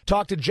Sweets.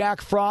 Talk to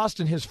Jack Frost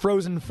and his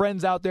frozen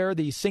friends out there,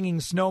 the Singing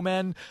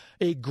Snowmen.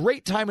 A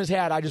great time was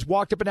had. I just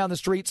walked up and down the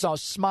street, saw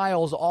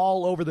smiles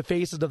all over the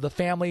faces of the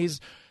families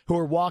who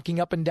are walking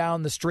up and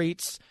down the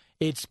streets.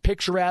 It's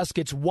picturesque.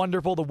 It's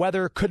wonderful. The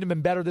weather couldn't have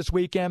been better this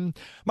weekend.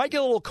 Might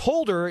get a little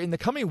colder in the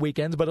coming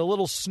weekends, but a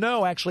little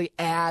snow actually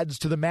adds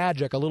to the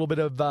magic. A little bit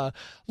of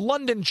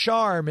London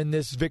charm in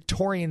this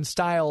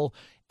Victorian-style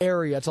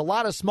area. It's a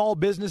lot of small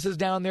businesses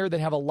down there that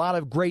have a lot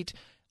of great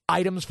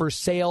items for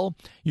sale.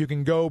 You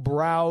can go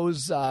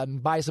browse,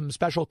 buy some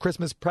special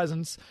Christmas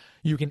presents.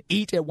 You can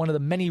eat at one of the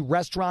many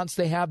restaurants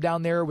they have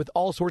down there with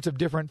all sorts of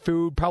different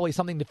food, probably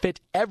something to fit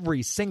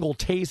every single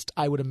taste,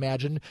 I would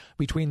imagine,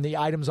 between the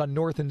items on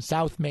North and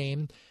South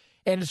Main.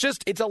 And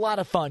it's a lot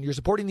of fun. You're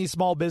supporting these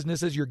small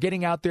businesses. You're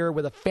getting out there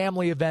with a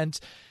family event.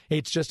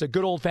 It's just a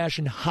good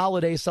old-fashioned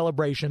holiday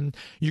celebration.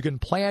 You can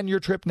plan your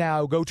trip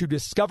now. Go to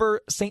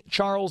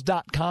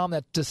discoverstcharles.com.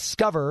 That's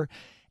discover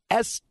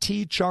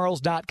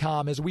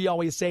stcharles.com. As we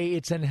always say,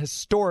 it's an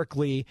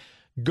historically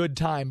good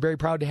time. Very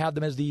proud to have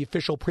them as the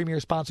official premier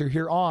sponsor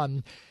here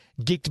on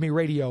Geek to Me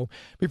Radio.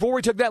 Before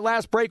we took that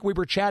last break, we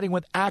were chatting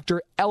with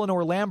actor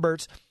Eleanor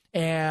Lambert,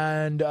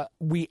 and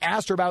we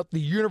asked her about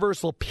the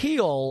universal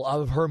appeal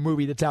of her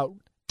movie that's out,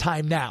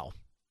 Time Now.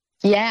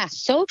 Yeah,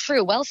 so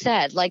true. Well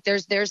said.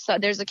 There's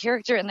a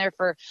character in there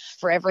for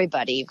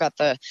everybody. You've got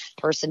the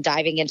person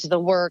diving into the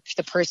work,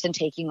 the person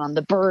taking on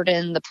the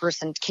burden, the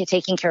person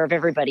taking care of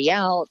everybody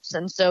else.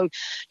 And so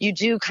you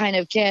do kind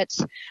of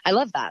I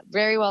love that.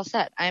 Very well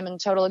said. I'm in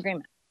total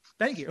agreement.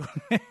 Thank you.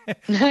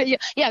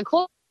 Yeah,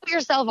 cool.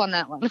 Yourself on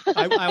that one.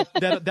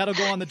 That'll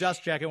go on the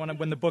dust jacket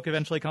when the book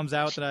eventually comes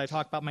out that I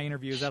talk about my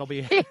interviews. That'll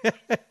be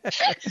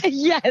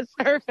Yes,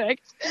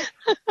 perfect.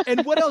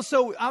 And what else?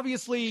 So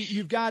obviously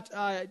you've got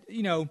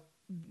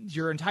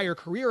your entire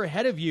career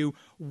ahead of you.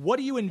 What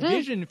do you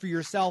envision for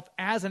yourself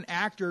as an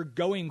actor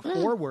going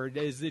forward?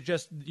 Is it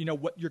just,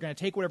 what you're going to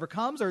take whatever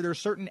comes? Or are there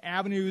certain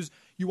avenues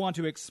you want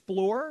to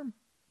explore?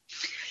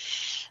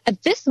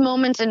 At this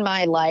moment in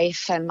my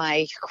life and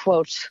my,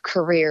 quote,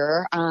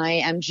 career, I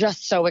am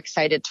just so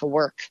excited to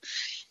work.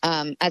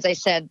 As I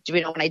said,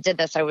 when I did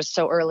this, I was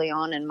so early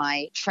on in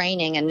my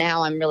training, and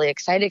now I'm really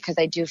excited because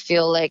I do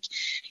feel like,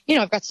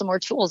 I've got some more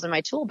tools in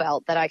my tool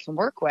belt that I can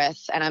work with,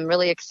 and I'm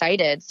really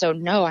excited. So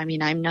no,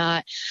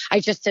 I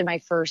just did my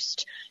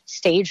first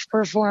stage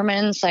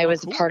performance. I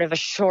was part of a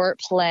short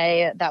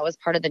play that was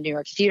part of the New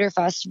York Theater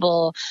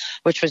Festival,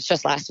 which was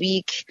just last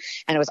week,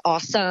 and it was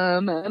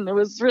awesome, and it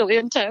was really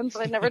intense.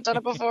 I'd never done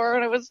it before,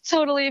 and it was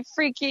totally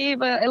freaky,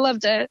 but I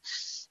loved it.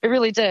 I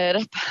really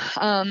did.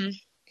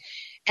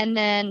 And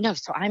then,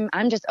 so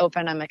I'm just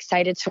open. I'm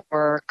excited to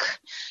work.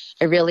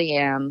 I really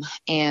am.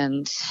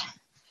 And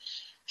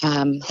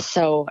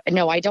so,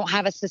 no, I don't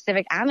have a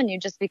specific avenue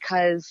just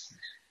because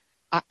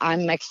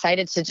I'm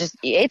excited to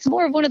it's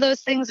more of one of those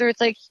things where it's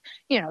like,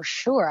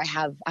 sure,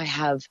 I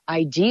have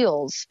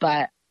ideals,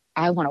 but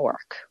I want to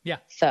work. Yeah.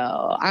 So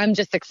I'm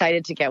just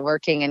excited to get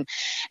working. And,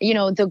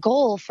 the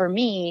goal for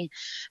me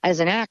as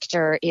an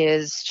actor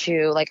is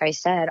to, like I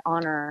said,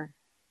 honor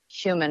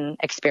human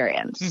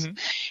experience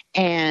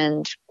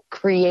and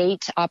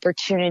create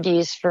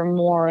opportunities for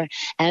more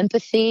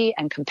empathy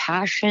and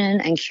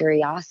compassion and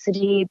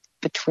curiosity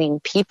between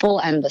people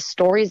and the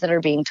stories that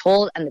are being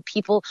told and the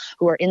people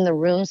who are in the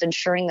rooms,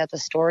 ensuring that the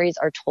stories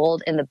are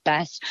told in the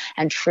best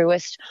and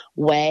truest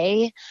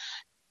way.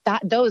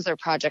 Those are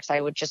projects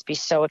I would just be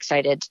so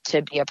excited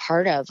to be a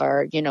part of,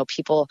 or,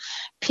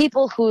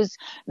 people who's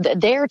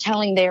they're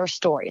telling their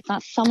story. It's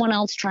not someone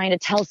else trying to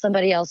tell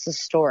somebody else's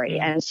story.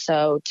 And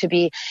so to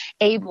be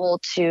able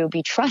to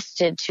be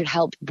trusted to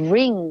help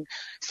bring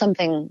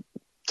something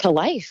to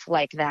life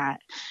like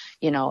that,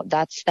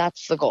 that's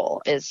the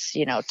goal, is,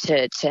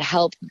 to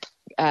help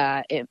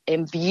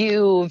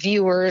imbue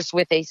viewers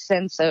with a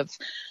sense of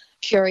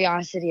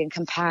curiosity and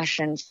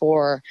compassion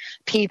for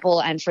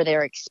people and for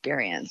their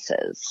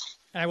experiences.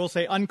 And I will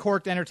say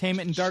Uncorked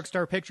Entertainment and Dark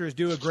Star Pictures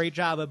do a great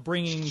job of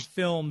bringing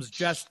films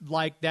just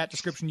like that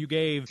description you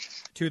gave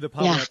to the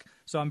public. Yeah.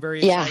 So I'm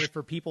very excited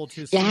for people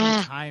to see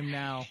Time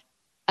Now.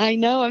 I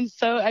know. It's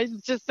so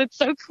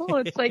cool.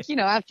 It's like,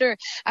 after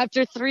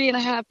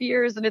 3.5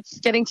 years and it's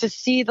getting to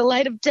see the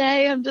light of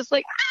day, I'm just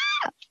like,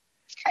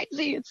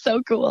 crazy. It's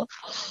so cool.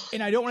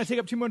 And I don't want to take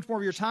up too much more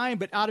of your time,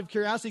 but out of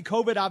curiosity,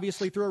 COVID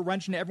obviously threw a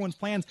wrench into everyone's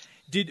plans.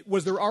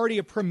 Was there already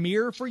a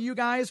premiere for you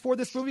guys for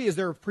this movie? Is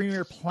there a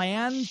premiere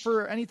plan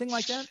for anything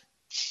like that?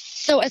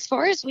 So as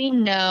far as we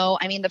know,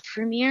 the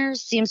premiere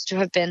seems to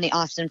have been the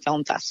Austin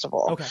Film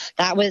Festival. Okay.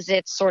 That was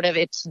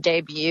its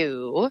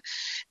debut.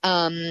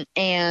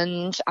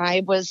 And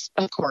I was,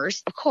 of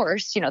course,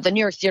 the New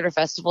York Theater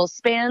Festival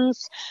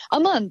spans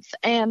a month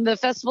and the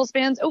festival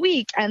spans a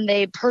week, and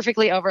they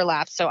perfectly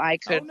overlap. So I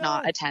could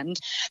not attend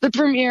the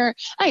premiere.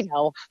 I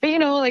know, but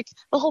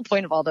the whole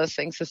point of all those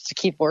things is to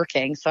keep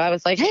working. So I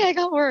was like, hey, I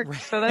got work.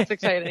 So that's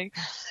exciting.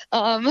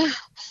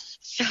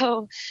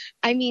 So,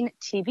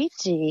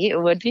 TBD, it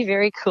would be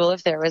very cool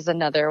if there was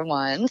another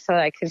one so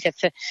I could get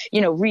to,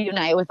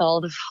 reunite with all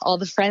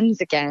the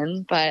friends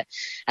again. But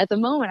at the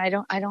moment, I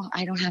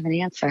don't have an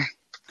answer.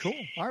 Cool.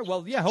 All right.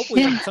 Well,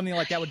 hopefully something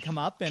like that would come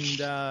up. And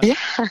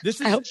this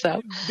has I hope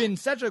so. Been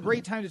such a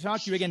great time to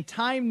talk to you again.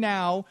 Time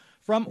Now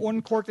from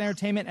Uncorked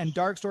Entertainment and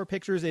Dark Star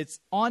Pictures. It's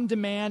on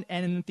demand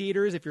and in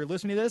theaters if you're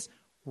listening to this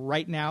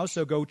right now,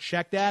 so go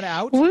check that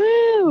out.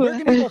 Woo! Where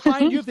can people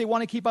find you if they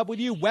want to keep up with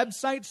you?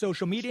 Website,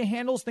 social media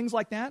handles, things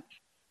like that?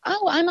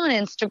 Oh, I'm on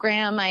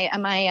Instagram. My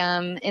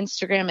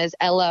Instagram is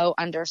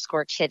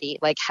LO_Kitty,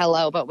 like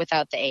hello, but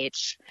without the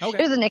H. Okay.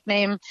 It was a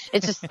nickname.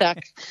 It just stuck.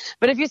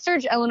 But if you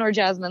search Eleanor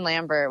Jasmine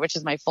Lambert, which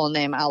is my full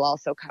name, I'll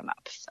also come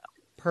up. So.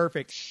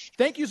 Perfect.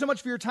 Thank you so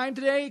much for your time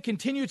today.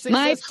 Continued success.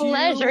 My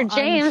pleasure,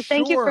 James.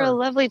 Thank you for a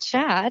lovely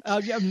chat.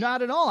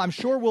 Not at all. I'm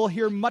sure we'll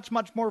hear much,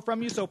 much more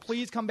from you. So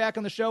please come back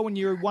on the show when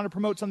you want to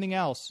promote something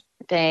else.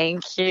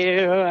 Thank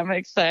you. I'm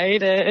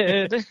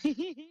excited.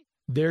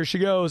 There she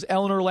goes,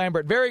 Eleanor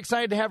Lambert. Very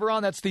excited to have her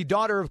on. That's the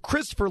daughter of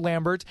Christopher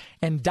Lambert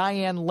and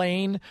Diane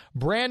Lane.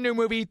 Brand new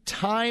movie,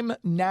 Time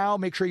Now.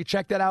 Make sure you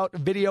check that out,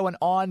 video and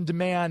on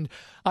demand.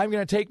 I'm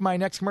going to take my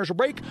next commercial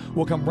break.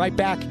 We'll come right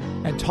back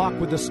and talk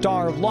with the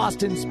star of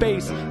Lost in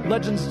Space,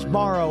 Legends of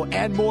Tomorrow,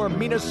 and more,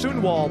 Mina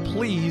Sunwal.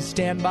 Please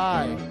stand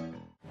by.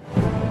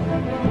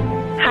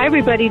 Hi,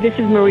 everybody. This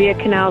is Maria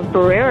Canals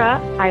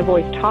Barrera. I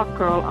voice Talk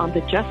Girl on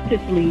the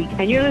Justice League,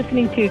 and you're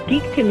listening to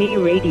Geek to Me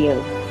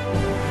Radio.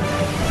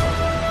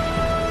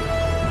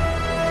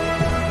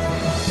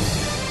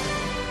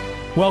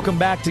 Welcome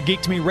back to Geek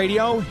to Me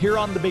Radio here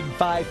on the Big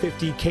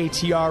 550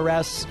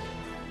 KTRS.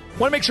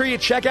 Want to make sure you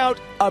check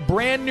out a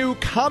brand new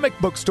comic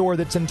book store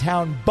that's in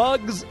town,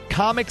 Bugs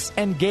Comics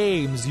and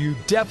Games. You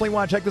definitely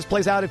want to check this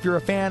place out if you're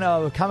a fan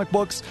of comic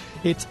books.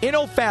 It's in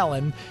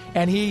O'Fallon,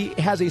 and he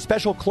has a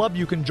special club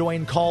you can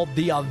join called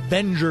the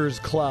Avengers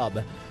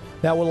Club.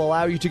 that will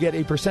allow you to get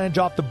a percentage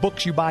off the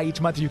books you buy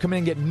each month. If you come in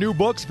and get new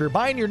books, if you're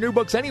buying your new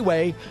books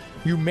anyway,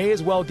 you may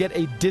as well get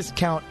a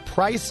discount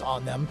price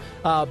on them.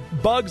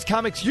 Bugs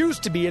Comics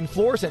used to be in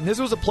Florissant. This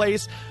was a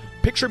place,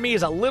 picture me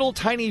as a little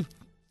tiny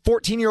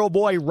 14-year-old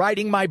boy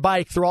riding my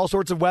bike through all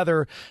sorts of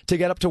weather to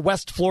get up to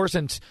West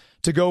Florissant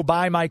to go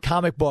buy my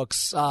comic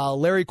books.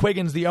 Larry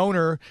Quiggins, the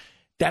owner,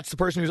 that's the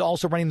person who's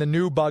also running the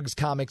new Bugs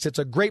Comics. It's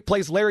a great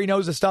place. Larry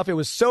knows the stuff. It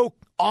was so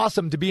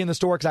awesome to be in the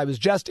store because I was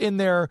just in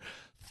there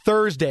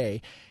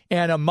Thursday,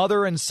 and a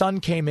mother and son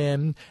came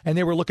in, and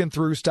they were looking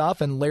through stuff,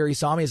 and Larry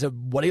saw me and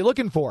said, "What are you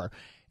looking for?"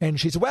 And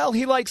she said, "Well,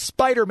 he likes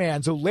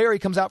Spider-Man." So Larry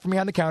comes out from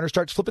behind the counter,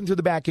 starts flipping through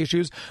the back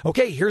issues.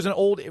 "Okay, here's an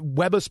old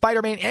Web of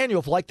Spider-Man annual.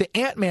 If you like the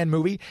Ant-Man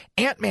movie,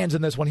 Ant-Man's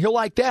in this one. He'll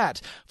like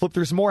that." Flip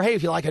through some more. "Hey,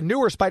 if you like a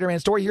newer Spider-Man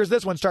story, here's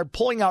this one." Start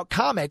pulling out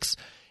comics.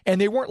 And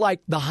they weren't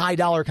like the high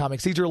dollar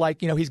comics. These are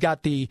like, he's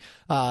got the,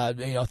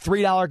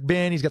 $3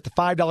 bin. He's got the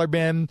 $5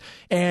 bin.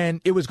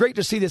 And it was great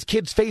to see this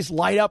kid's face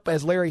light up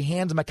as Larry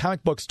hands him a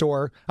comic book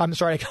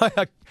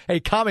a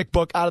comic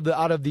book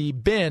out of the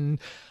bin.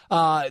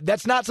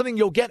 That's not something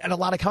you'll get at a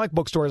lot of comic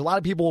book stores. A lot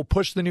of people will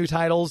push the new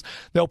titles.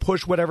 They'll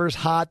push whatever's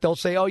hot. They'll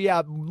say, "Oh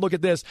yeah, look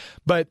at this."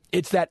 But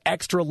it's that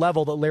extra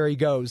level that Larry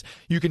goes.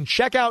 You can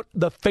check out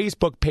the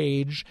Facebook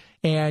page,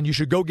 and you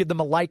should go give them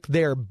a like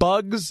there.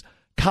 Bugs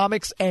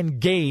Comics and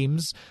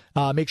Games.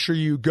 Make sure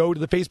you go to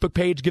the Facebook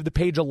page, give the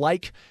page a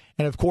like,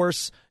 and of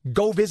course,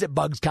 go visit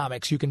Bugs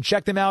Comics. You can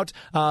check them out.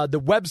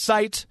 The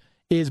website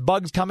is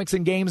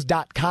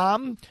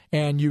bugscomicsandgames.com,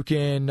 and you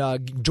can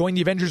join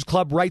the Avengers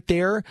Club right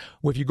there.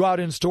 If you go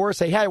out in store,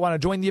 say, "Hey, I want to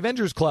join the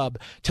Avengers Club."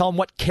 Tell him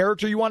what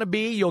character you want to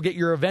be. You'll get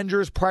your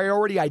Avengers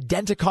Priority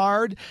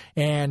Identicard,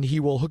 and he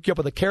will hook you up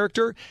with a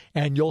character,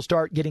 and you'll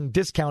start getting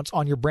discounts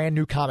on your brand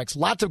new comics.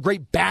 Lots of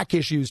great back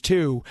issues,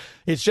 too.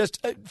 It's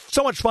just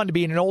so much fun to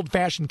be in an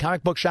old-fashioned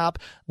comic book shop.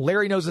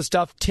 Larry knows the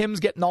stuff. Tim's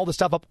getting all the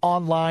stuff up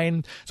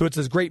online, so it's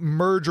this great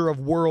merger of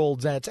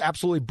worlds, and it's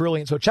absolutely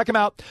brilliant. So check him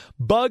out.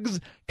 Bugs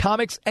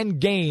Comics and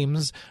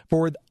Games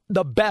for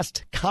the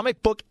best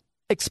comic book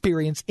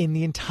experience in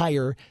the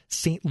entire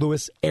St.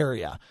 Louis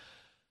area.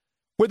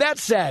 With that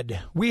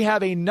said, we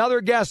have another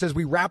guest as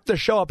we wrap the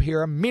show up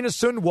here. Mina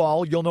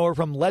Sundwall, you'll know her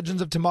from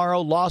Legends of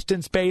Tomorrow, Lost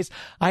in Space.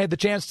 I had the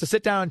chance to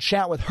sit down and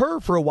chat with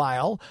her for a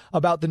while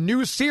about the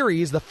new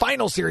series, the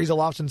final series of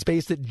Lost in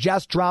Space that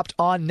just dropped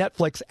on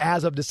Netflix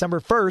as of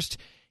December 1st.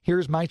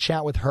 Here's my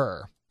chat with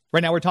her. Right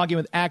now we're talking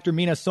with actor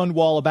Mina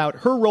Sundwall about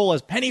her role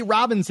as Penny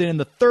Robinson in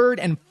the third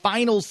and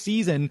final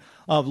season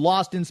of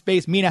Lost in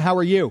Space. Mina, how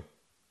are you?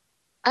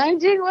 I'm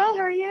doing well.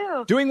 How are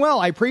you? Doing well.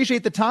 I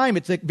appreciate the time.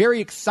 It's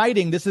very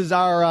exciting. This is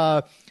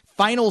our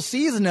final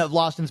season of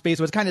Lost in Space,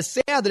 so it's kind of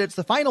sad that it's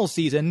the final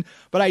season,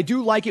 but I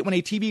do like it when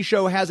a TV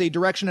show has a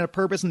direction and a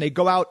purpose and they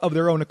go out of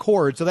their own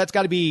accord. So that's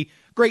got to be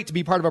great to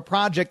be part of a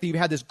project that you've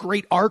had this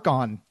great arc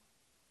on.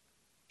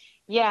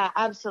 Yeah,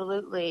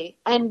 absolutely.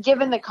 And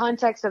given the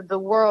context of the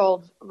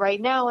world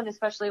right now, and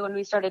especially when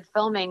we started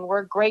filming,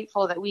 we're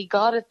grateful that we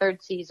got a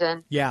third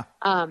season. Yeah.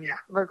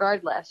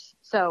 Regardless.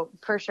 So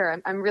for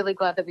sure, I'm really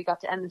glad that we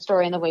got to end the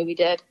story in the way we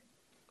did.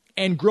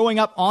 And growing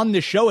up on the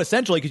show,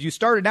 essentially, because you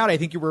started out, I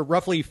think you were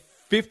roughly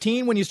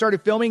 15 when you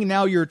started filming, and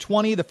now you're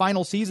 20. The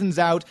final season's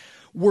out.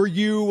 Were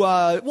you,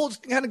 let's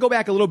kind of go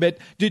back a little bit.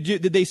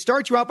 Did they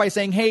start you out by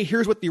saying, "Hey,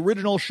 here's what the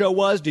original show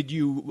was"?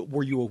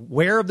 Were you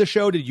aware of the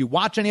show? Did you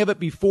watch any of it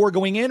before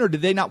going in, or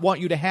did they not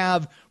want you to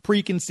have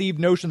preconceived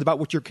notions about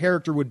what your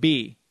character would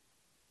be?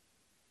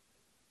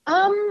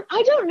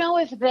 I don't know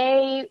if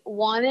they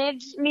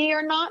wanted me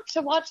or not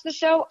to watch the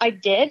show. I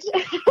did.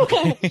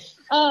 Okay.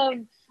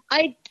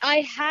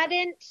 I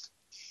hadn't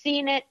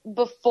seen it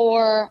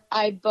before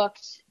I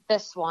booked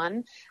this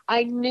one.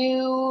 I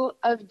knew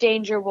of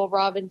Danger Will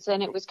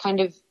Robinson. It was kind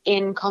of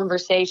in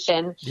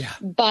conversation. Yeah.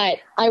 But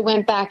I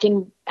went back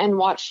and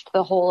watched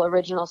the whole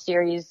original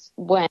series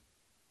when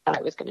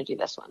I was going to do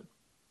this one.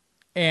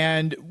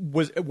 And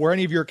were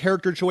any of your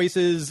character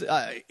choices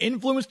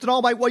influenced at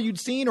all by what you'd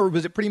seen, or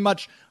was it pretty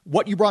much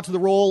what you brought to the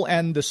role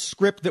and the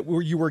script that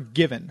you were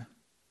given?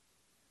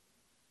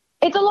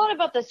 It's a lot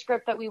about the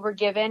script that we were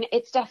given.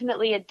 It's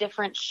definitely a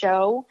different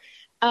show.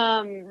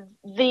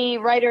 The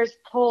writers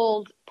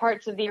pulled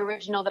parts of the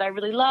original that I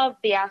really loved,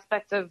 the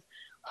aspect of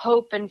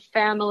hope and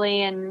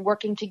family and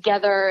working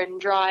together and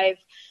drive,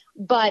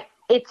 but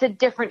it's a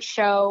different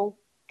show.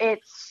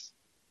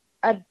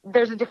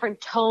 There's a different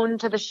tone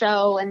to the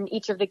show, and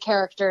each of the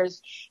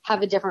characters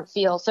have a different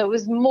feel. So it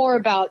was more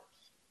about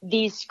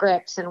these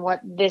scripts and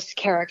what this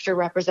character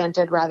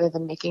represented rather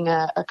than making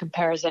a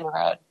comparison or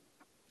a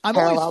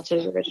parallel to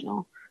the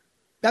original.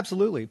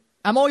 Absolutely.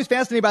 I'm always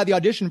fascinated by the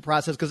audition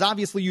process because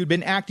obviously you'd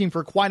been acting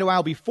for quite a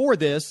while before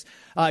this.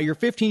 You're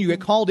 15, you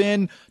get called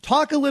in.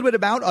 Talk a little bit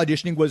about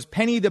auditioning. Was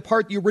Penny the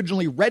part you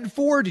originally read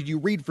for? Did you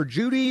read for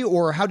Judy,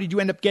 or how did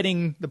you end up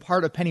getting the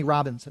part of Penny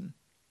Robinson?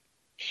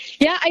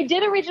 Yeah, I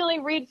did originally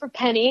read for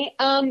Penny.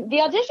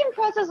 The audition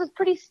process was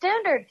pretty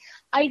standard.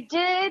 I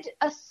did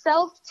a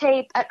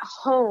self-tape at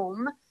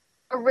home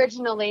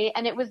originally,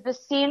 and it was the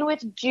scene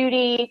with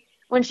Judy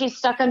when she's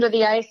stuck under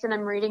the ice and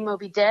I'm reading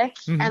Moby Dick.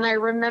 Mm-hmm. And I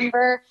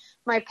remember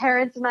my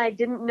parents and I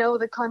didn't know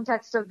the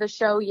context of the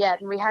show yet,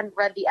 and we hadn't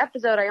read the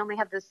episode. I only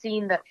had the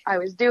scene that I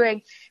was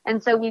doing.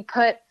 And so we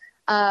put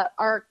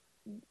our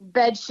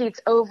bed sheets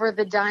over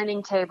the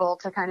dining table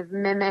to kind of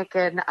mimic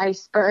an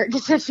iceberg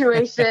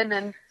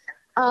situation.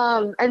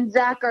 And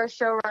Zach, our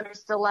showrunner,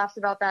 still laughs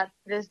about that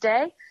to this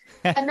day.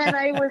 And then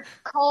I was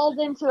called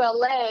into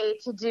LA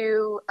to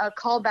do a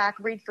callback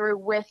read through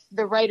with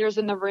the writers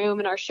in the room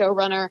and our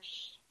showrunner.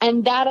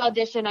 And that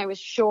audition, I was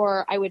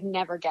sure I would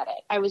never get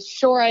it. I was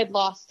sure I'd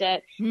lost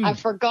it. I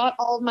forgot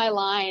all of my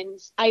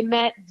lines. I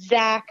met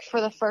Zach for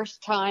the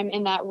first time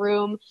in that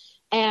room,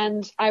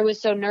 and I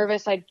was so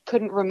nervous I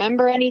couldn't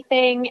remember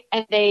anything.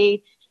 And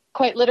they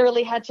quite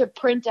literally had to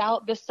print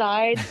out the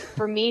sides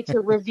for me to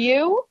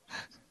review.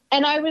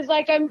 And I was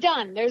like, I'm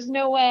done. There's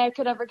no way I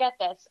could ever get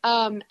this.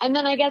 And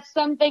then I guess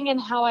something in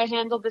how I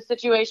handled the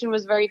situation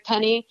was very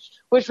Penny,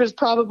 which was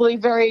probably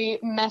very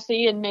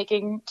messy and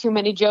making too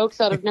many jokes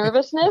out of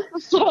nervousness.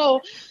 So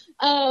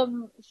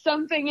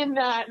something in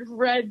that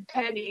read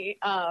Penny,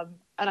 and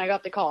I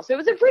got the call. So it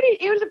was a pretty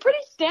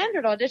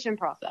standard audition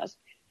process.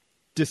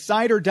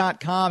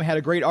 Decider.com had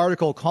a great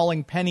article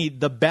calling Penny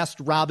the best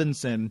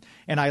Robinson,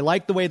 and I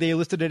like the way they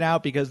listed it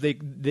out because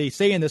they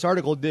say in this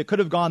article they could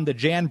have gone the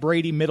Jan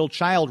Brady middle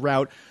child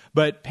route,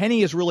 but Penny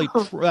has really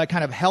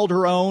kind of held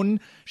her own.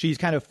 She's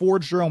kind of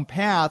forged her own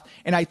path,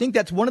 and I think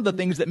that's one of the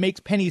things that makes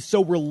Penny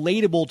so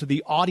relatable to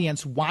the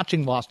audience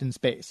watching Lost in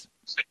Space.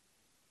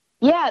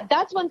 Yeah,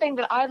 that's one thing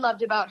that I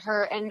loved about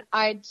her, and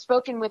I'd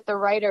spoken with the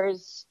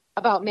writers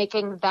about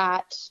making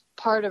that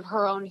part of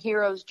her own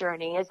hero's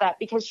journey, is that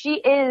because she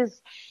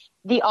is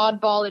the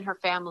oddball in her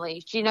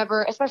family. She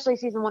never, especially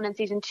season 1 and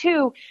season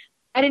 2,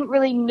 I didn't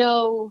really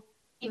know,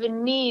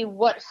 even me,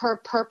 what her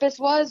purpose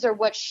was or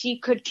what she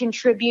could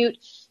contribute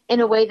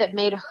in a way that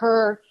made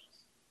her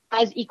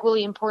as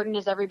equally important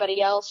as everybody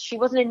else. She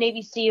wasn't a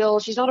Navy SEAL.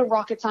 She's not a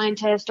rocket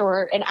scientist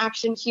or an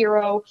action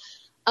hero.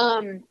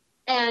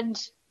 And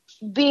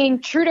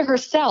being true to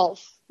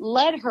herself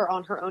led her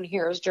on her own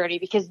hero's journey,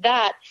 because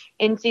that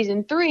in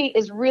season 3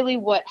 is really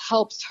what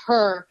helps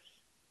her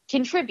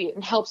contribute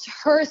and helps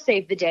her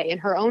save the day in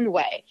her own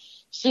way.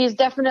 She's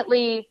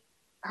definitely,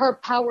 her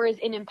power is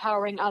in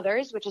empowering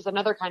others, which is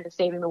another kind of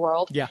saving the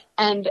world. Yeah.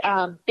 And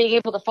being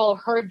able to follow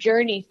her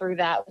journey through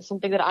that was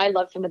something that I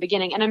loved from the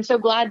beginning. And I'm so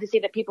glad to see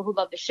that people who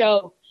love the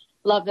show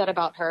love that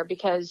about her,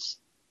 because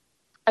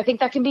I think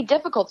that can be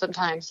difficult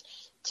sometimes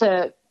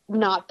to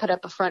not put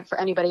up a front for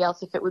anybody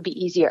else if it would be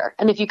easier.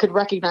 And if you could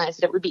recognize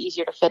that it would be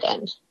easier to fit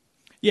in.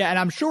 Yeah, and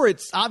I'm sure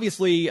it's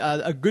obviously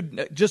a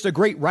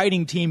great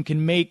writing team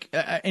can make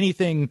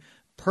anything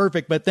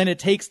perfect, but then it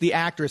takes the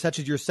actor such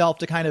as yourself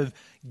to kind of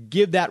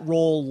give that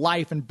role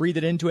life and breathe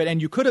it into it. And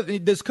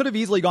this could have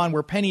easily gone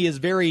where Penny is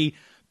very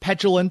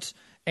petulant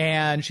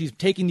and she's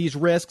taking these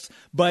risks,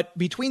 but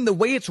between the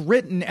way it's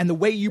written and the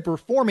way you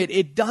perform it,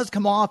 it does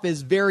come off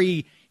as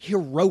very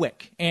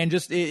heroic, and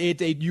just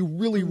you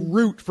really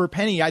root for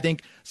Penny, I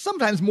think,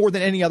 sometimes more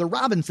than any other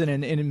Robinson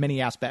in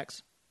many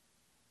aspects.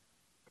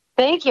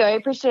 Thank you. I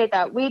appreciate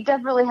that. We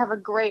definitely have a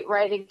great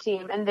writing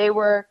team, and they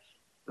were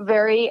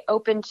very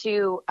open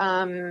to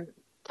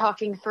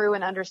talking through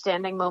and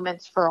understanding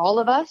moments for all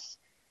of us.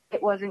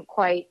 It wasn't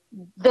quite,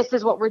 this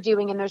is what we're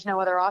doing and there's no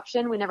other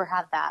option. We never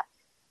had that.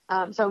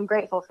 So I'm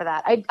grateful for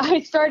that.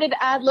 I started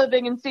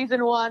ad-libbing in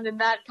season 1,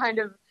 and that kind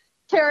of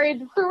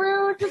carried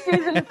through to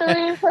season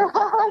 3 for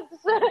us.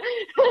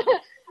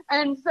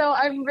 And so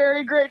I'm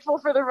very grateful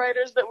for the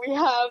writers that we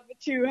have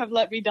to have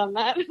let me done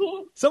that.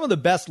 Some of the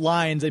best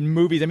lines in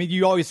movies, I mean,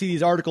 you always see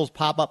these articles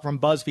pop up from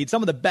BuzzFeed.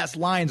 Some of the best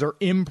lines are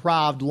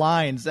improv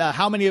lines.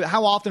 How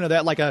often are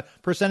that, like a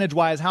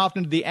percentage-wise, how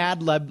often do the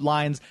ad-lib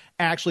lines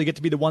actually get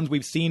to be the ones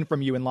we've seen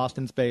from you in Lost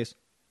in Space?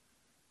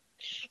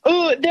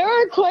 Ooh, there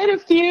are quite a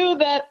few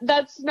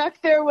that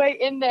snuck their way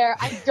in there.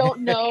 I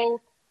don't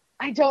know.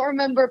 I don't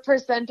remember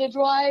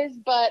percentage-wise,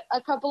 but a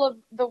couple of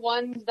the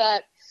ones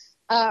that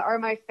are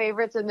my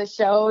favorites in the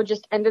show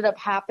just ended up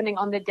happening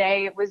on the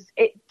day.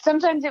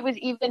 Sometimes it was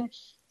even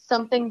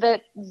something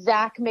that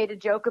Zach made a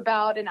joke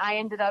about and I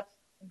ended up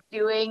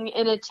doing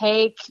in a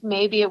take.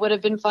 Maybe it would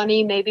have been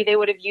funny. Maybe they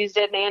would have used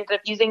it and they ended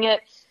up using it.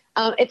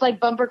 It's like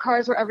Bumper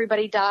Cars Where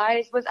Everybody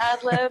Dies was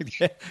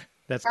ad-libbed.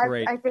 That's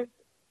great. I think.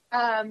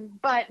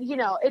 But you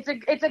know,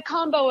 it's a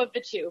combo of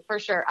the two for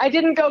sure. I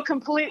didn't go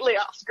completely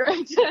off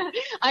script.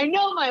 I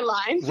know my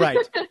lines. Right.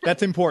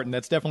 That's important.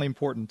 That's definitely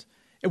important.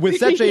 With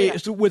such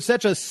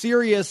a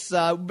serious,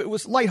 it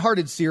was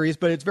lighthearted series,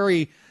 but it's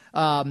very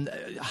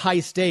high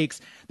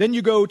stakes. Then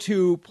you go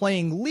to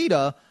playing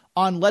Lita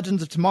on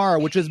Legends of Tomorrow,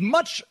 which is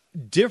much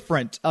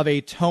different of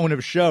a tone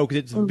of show because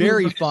it's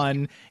very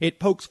fun. It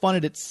pokes fun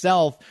at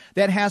itself.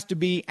 That has to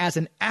be, as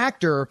an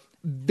actor,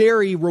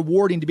 very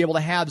rewarding to be able to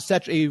have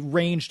such a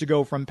range to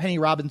go from Penny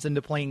Robinson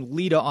to playing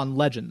Lita on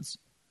Legends.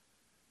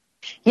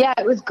 Yeah,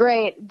 it was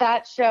great.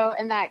 That show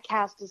and that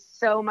cast is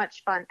so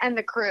much fun, and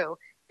the crew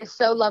is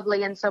so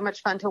lovely and so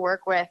much fun to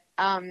work with.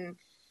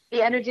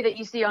 the energy that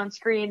you see on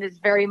screen is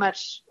very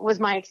much was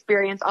my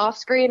experience off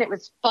screen. It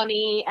was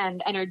funny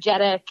and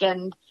energetic,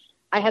 and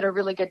I had a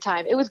really good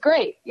time. It was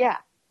great. Yeah.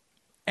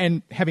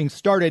 And having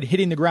started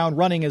hitting the ground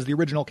running as the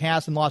original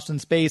cast in Lost in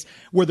Space,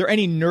 were there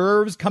any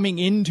nerves coming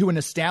into an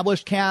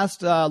established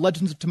cast,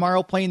 Legends of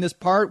Tomorrow, playing this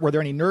part? Were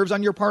there any nerves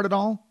on your part at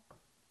all?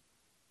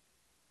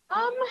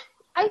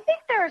 I think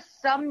there are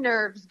some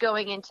nerves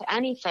going into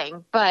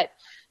anything, but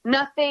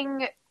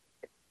nothing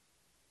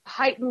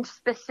heightened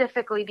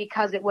specifically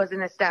because it was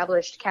an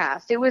established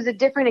cast. It was a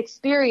different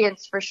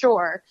experience for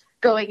sure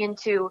going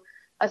into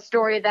a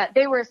story that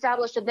they were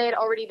established and they had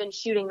already been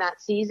shooting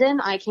that season.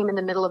 I came in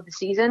the middle of the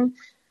season.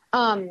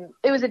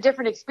 It was a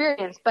different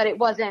experience, but it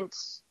wasn't,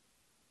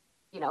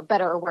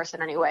 better or worse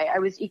in any way. I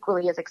was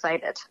equally as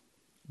excited.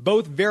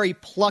 Both very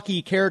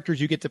plucky characters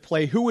you get to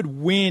play. Who would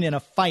win in a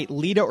fight,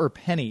 Lita or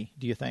Penny,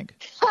 do you think?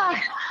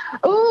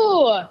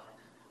 Oh,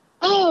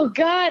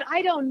 God,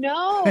 I don't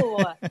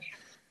know.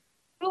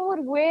 Who would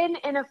win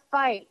in a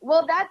fight?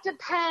 Well, that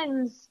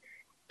depends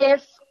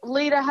if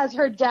Lita has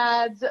her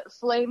dad's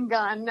flame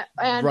gun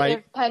and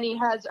if Penny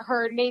has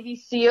her Navy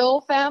SEAL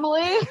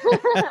family.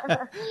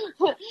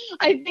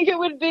 I think it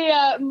would be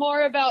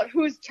more about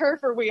whose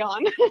turf are we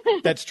on.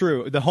 That's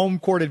true. The home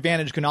court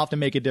advantage can often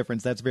make a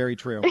difference. That's very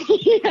true.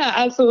 Yeah,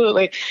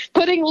 absolutely.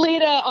 Putting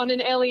Lita on an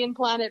alien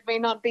planet may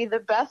not be the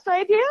best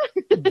idea.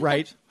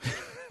 Right.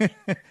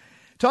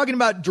 Talking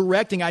about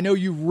directing, I know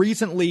you've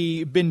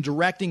recently been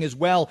directing as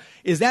well.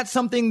 Is that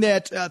something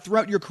that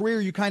throughout your career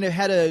you kind of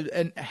had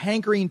a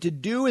hankering to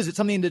do? Is it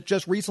something that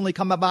just recently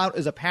come about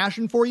as a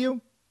passion for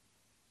you?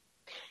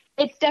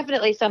 It's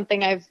definitely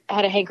something I've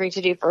had a hankering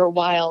to do for a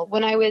while.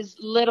 When I was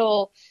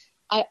little,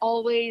 I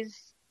always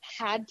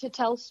had to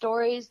tell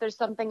stories. There's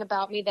something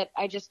about me that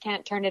I just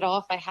can't turn it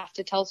off. I have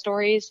to tell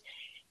stories.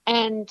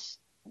 And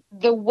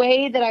the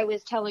way that I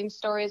was telling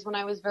stories when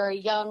I was very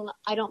young,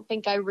 I don't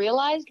think I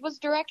realized was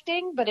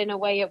directing, but in a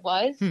way it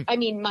was. I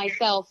mean,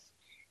 myself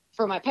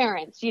for my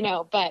parents,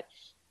 but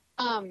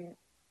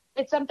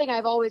it's something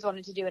I've always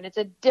wanted to do. And it's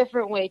a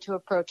different way to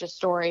approach a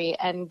story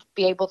and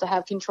be able to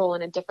have control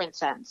in a different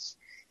sense.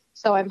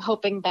 So I'm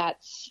hoping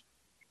that's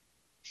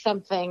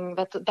something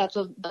that's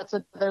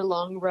another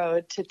long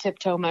road to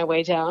tiptoe my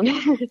way down.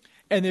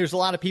 And there's a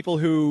lot of people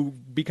who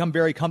become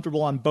very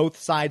comfortable on both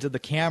sides of the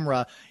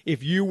camera.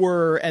 If you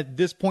were at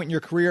this point in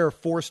your career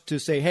forced to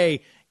say,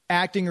 hey,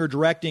 acting or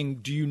directing,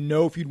 do you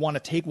know if you'd want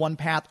to take one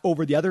path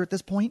over the other at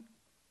this point?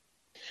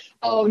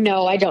 Oh,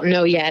 no, I don't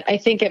know yet. I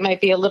think it might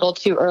be a little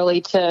too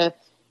early to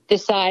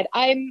decide.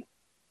 I'm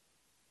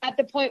at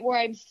the point where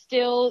I'm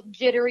still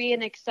jittery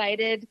and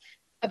excited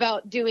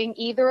about doing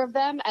either of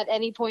them at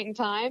any point in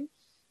time.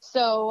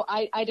 So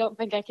I don't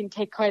think I can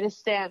take quite a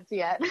stance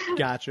yet.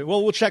 Gotcha.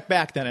 Well, we'll check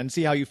back then and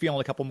see how you feel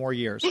in a couple more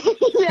years.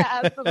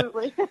 Yeah,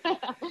 absolutely.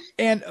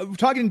 And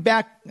talking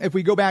back, if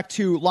we go back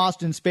to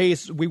Lost in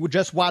Space, we would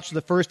just watch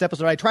the first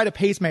episode. I try to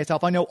pace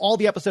myself. I know all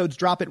the episodes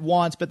drop at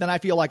once, but then I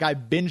feel like I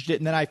binged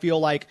it, and then I feel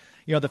like,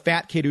 the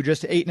fat kid who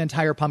just ate an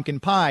entire pumpkin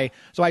pie.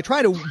 So I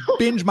try to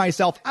binge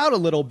myself out a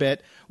little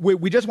bit.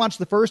 We just watched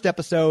the first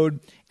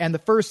episode, and the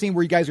first scene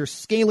where you guys are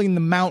scaling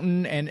the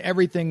mountain and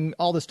everything,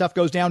 all the stuff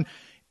goes down.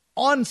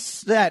 On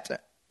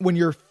set, when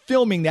you're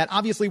filming that,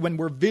 obviously when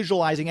we're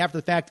visualizing after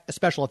the fact,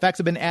 special effects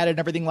have been added and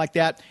everything like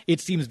that, it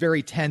seems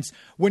very tense.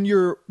 When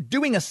you're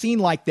doing a scene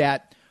like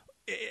that,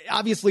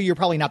 obviously you're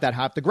probably not that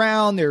high off the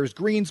ground. There's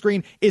green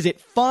screen. Is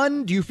it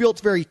fun? Do you feel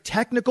it's very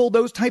technical,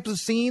 those types of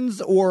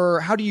scenes?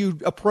 Or how do you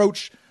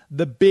approach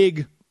the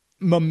big,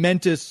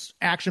 momentous,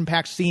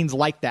 action-packed scenes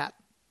like that?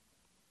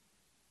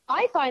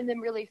 I find them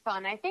really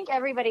fun. I think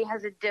everybody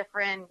has a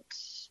different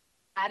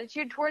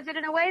attitude towards it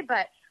in a way,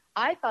 but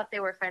I thought they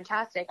were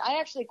fantastic. I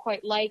actually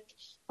quite like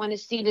when a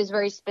scene is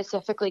very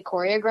specifically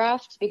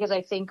choreographed, because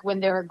I think when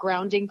there are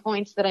grounding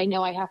points that I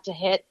know I have to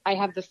hit, I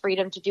have the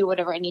freedom to do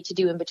whatever I need to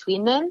do in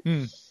between them.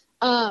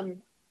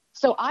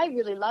 So I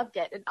really loved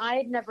it. And I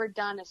had never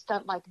done a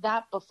stunt like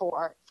that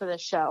before for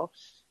this show.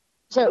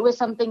 So it was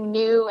something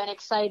new and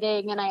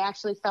exciting. And I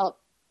actually felt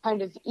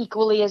kind of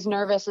equally as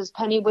nervous as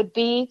Penny would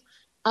be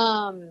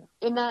in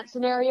that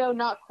scenario,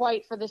 not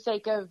quite for the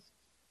sake of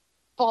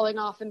falling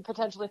off and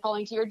potentially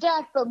falling to your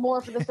death, but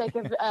more for the sake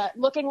of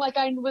looking like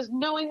I was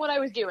knowing what I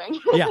was doing.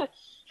 Yeah.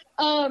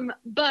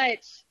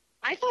 But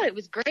I thought it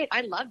was great.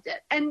 I loved it.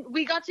 And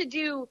we got to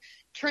do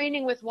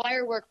training with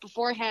wire work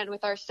beforehand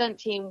with our stunt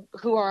team,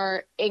 who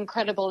are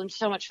incredible and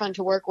so much fun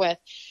to work with.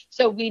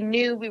 So we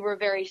knew we were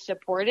very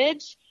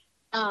supported.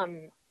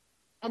 And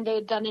they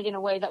had done it in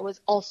a way that was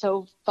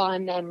also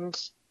fun and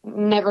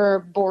never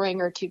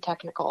boring or too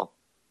technical.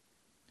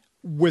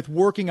 With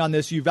working on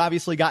this, you've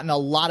obviously gotten a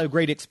lot of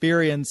great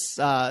experience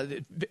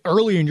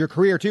early in your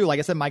career, too. Like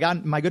I said, my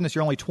goodness,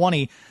 you're only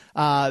 20.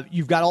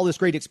 You've got all this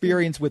great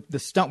experience with the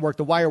stunt work,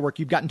 the wire work.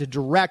 You've gotten to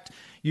direct.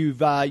 You've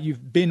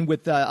been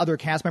with other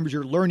cast members.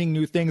 You're learning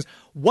new things.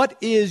 What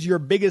is your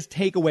biggest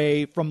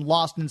takeaway from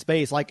Lost in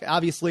Space? Like,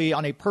 obviously,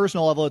 on a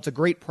personal level, it's a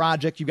great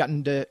project you've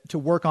gotten to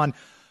work on.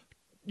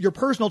 Your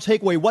personal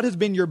takeaway, what has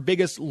been your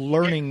biggest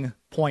learning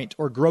point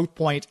or growth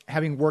point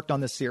having worked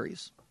on this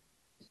series?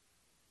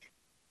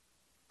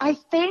 I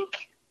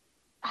think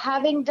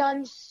having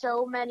done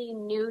so many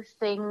new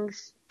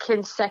things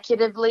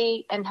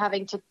consecutively and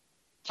having to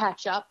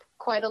catch up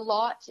quite a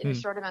lot in a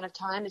short amount of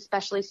time,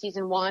 especially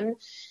season 1,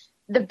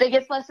 the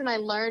biggest lesson I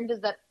learned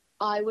is that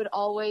I would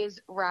always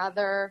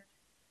rather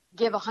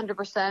give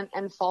 100%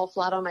 and fall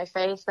flat on my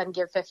face than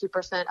give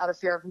 50% out of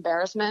fear of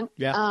embarrassment.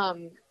 Yeah.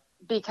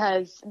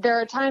 Because there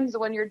are times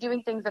when you're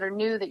doing things that are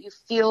new that you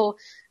feel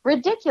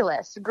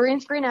ridiculous. Green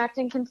screen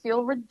acting can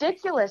feel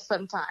ridiculous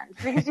sometimes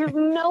because you have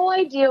no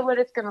idea what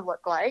it's going to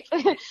look like.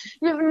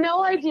 You have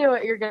no idea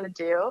what you're going to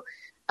do.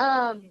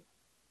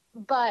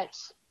 But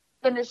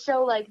in a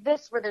show like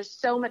this where there's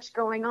so much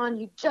going on,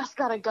 you just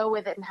got to go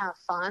with it and have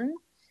fun.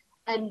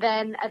 And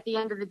then at the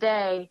end of the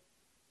day,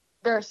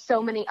 there are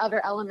so many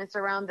other elements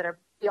around that are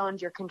beyond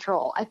your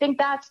control. I think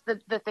that's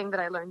the thing that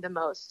I learned the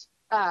most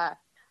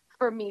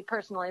for me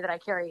personally that I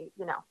carry,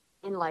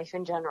 in life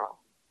in general.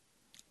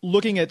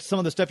 Looking at some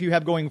of the stuff you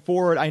have going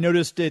forward, I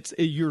noticed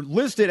you're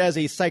listed as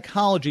a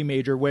psychology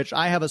major, which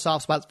I have a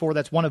soft spot for.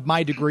 That's one of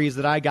my degrees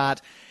that I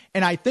got.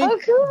 And I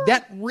think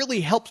that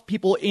really helps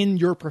people in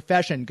your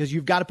profession because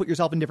you've got to put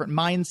yourself in different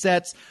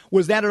mindsets.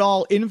 Was that at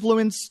all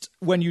influenced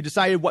when you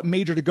decided what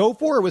major to go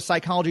for, or was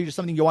psychology just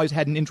something you always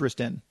had an interest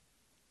in?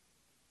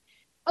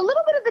 A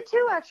little bit of the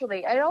two,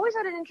 actually. I always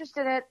had an interest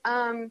in it.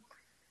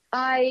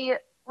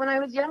 When I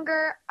was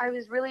younger, I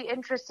was really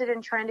interested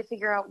in trying to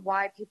figure out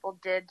why people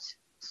did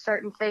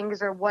certain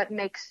things or what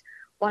makes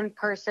one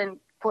person,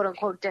 quote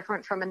unquote,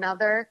 different from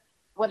another.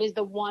 What is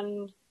the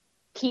one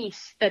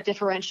piece that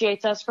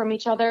differentiates us from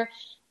each other?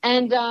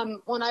 And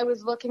when I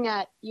was looking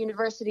at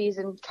universities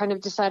and kind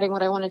of deciding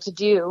what I wanted to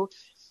do,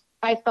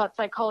 I thought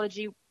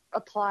psychology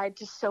applied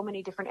to so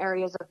many different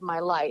areas of my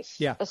life,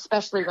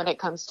 especially when it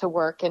comes to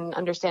work and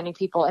understanding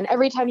people. And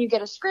every time you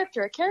get a script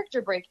or a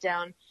character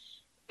breakdown,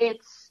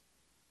 it's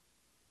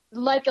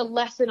like a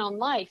lesson on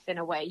life in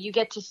a way. You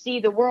get to see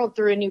the world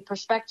through a new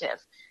perspective.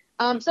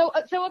 So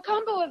a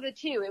combo of the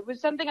two. It was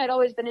something I'd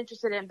always been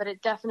interested in, but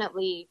it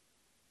definitely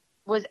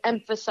was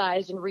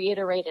emphasized and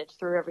reiterated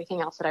through everything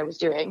else that I was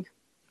doing.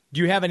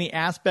 Do you have any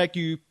aspect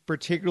you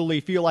particularly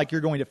feel like you're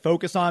going to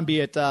focus on,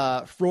 be it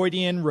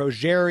Freudian,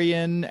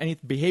 Rogerian, any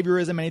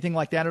behaviorism, anything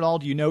like that at all?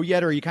 Do you know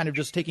yet, or are you kind of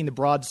just taking the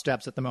broad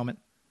steps at the moment?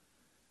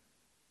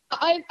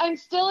 I'm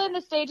still in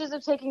the stages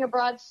of taking a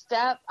broad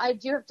step. I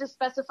do have to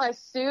specify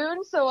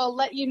soon, so I'll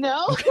let you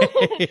know.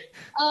 Okay.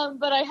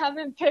 But I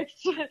haven't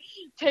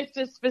picked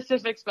a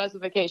specific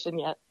specification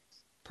yet.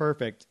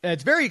 Perfect.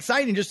 It's very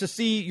exciting just to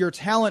see your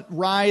talent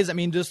rise. I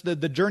mean, just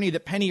the journey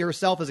that Penny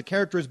herself as a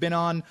character has been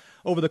on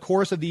over the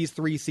course of these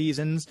 3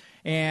 seasons,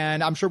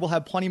 and I'm sure we'll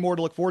have plenty more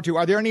to look forward to.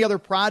 Are there any other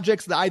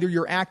projects that either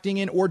you're acting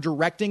in or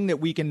directing that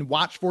we can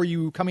watch for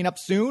you coming up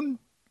soon?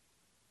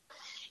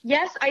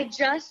 Yes, I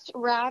just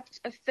wrapped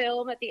a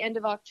film at the end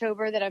of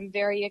October that I'm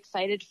very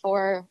excited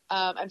for.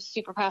 I'm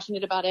super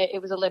passionate about it.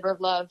 It was A Labor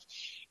of Love,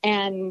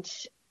 and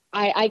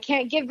I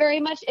can't give very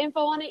much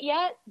info on it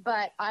yet,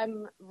 but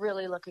I'm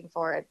really looking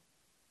forward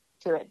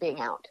to it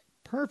being out.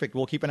 Perfect.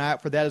 We'll keep an eye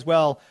out for that as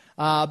well.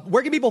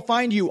 Where can people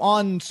find you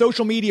on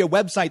social media,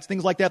 websites,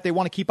 things like that, if they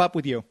want to keep up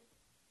with you?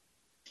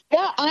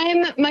 Yeah,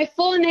 I'm my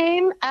full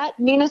name at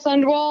Nina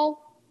Sundwall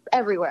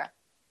everywhere.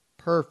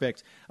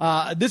 Perfect.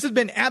 This has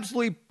been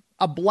absolutely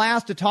a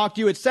blast to talk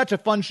to you. It's such a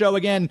fun show.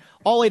 Again,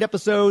 all 8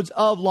 episodes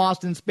of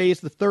Lost in Space,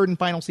 the 3rd and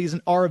final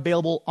season, are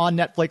available on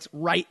Netflix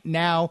right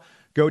now.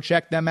 Go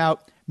check them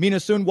out. Mina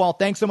Sundwall,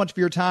 thanks so much for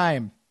your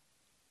time.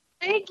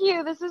 Thank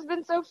you. This has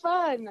been so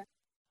fun.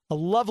 A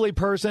lovely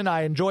person.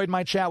 I enjoyed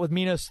my chat with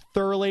Mina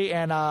thoroughly,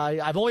 and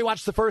I've only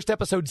watched the first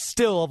episode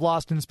still of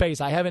Lost in Space.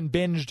 I haven't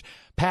binged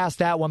past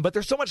that one, but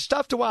there's so much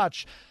stuff to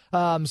watch.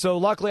 So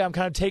luckily, I'm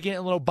kind of taking it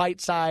in little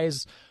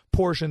bite-size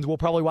portions. We'll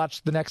probably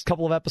watch the next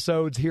couple of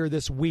episodes here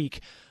this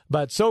week.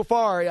 But so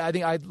far, I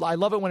think I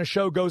love it when a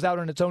show goes out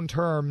on its own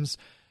terms.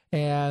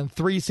 And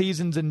 3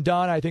 seasons and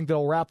done. I think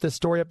they'll wrap this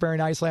story up very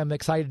nicely. I'm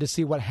excited to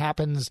see what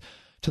happens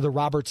to the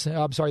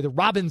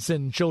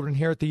Robinson children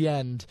here at the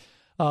end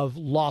of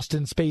Lost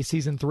in Space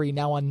Season 3,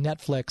 now on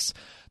Netflix.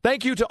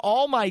 Thank you to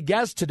all my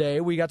guests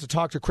today. We got to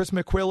talk to Chris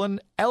McQuillan,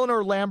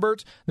 Eleanor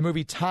Lambert, the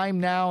movie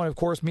Time Now, and, of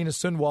course, Mina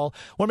Sundwall. I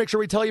want to make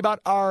sure we tell you about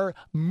our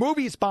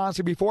movie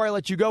sponsor before I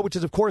let you go, which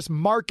is, of course,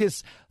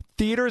 Marcus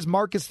Theaters.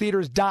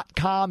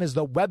 MarcusTheaters.com is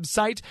the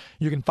website.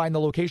 You can find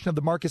the location of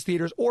the Marcus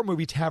Theaters or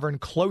Movie Tavern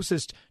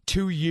closest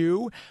to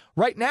you.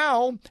 Right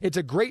now, it's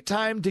a great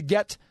time to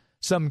get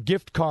some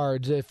gift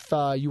cards if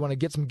you want to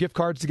get some gift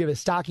cards to give as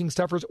stocking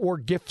stuffers or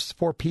gifts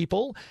for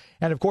people.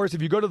 And, of course,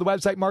 if you go to the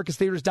website,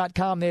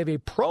 MarcusTheaters.com, they have a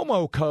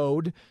promo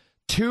code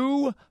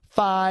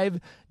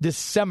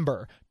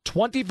 25December.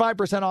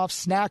 25% off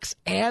snacks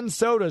and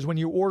sodas when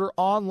you order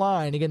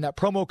online. Again, that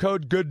promo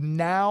code good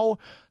now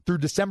through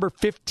December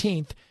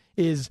 15th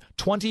is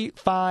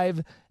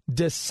 25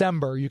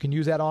 December. You can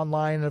use that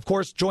online. And, of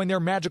course, join their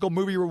magical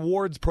movie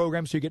rewards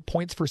program so you get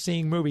points for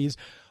seeing movies.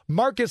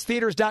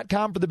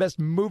 MarcusTheaters.com for the best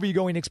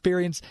movie-going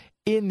experience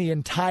in the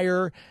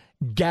entire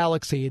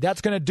galaxy.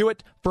 That's going to do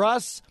it for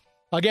us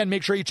Again,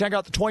 make sure you check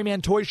out the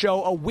Toyman Toy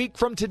Show a week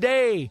from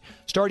today,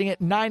 starting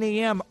at 9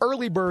 a.m.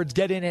 Early birds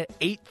get in at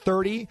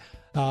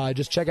 8:30.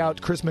 Just check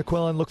out Chris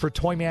McQuillan. Look for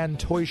Toyman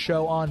Toy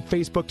Show on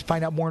Facebook to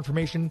find out more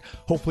information.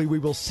 Hopefully we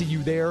will see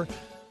you there.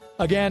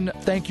 Again,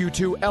 thank you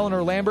to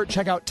Eleanor Lambert.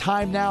 Check out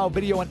Time Now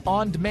Video and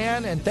On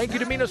Demand. And thank you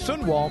to Mina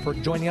Sunwal for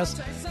joining us.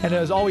 And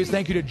as always,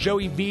 thank you to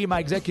Joey V, my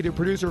executive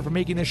producer, for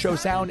making this show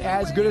sound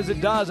as good as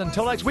it does.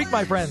 Until next week,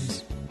 my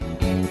friends.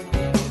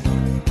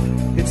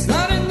 It's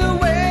not in the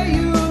way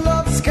you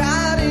love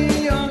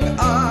Scotty Young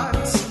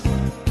Arts.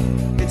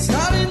 It's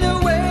not in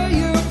the way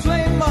you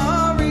play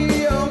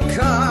Mario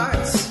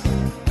Kart.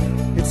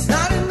 It's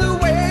not in the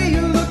way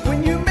you look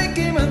when you make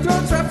Game of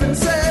Thrones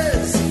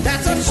references.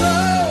 That's our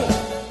show.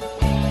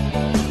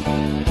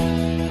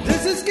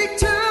 This is Geek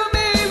to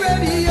Me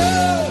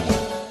Radio.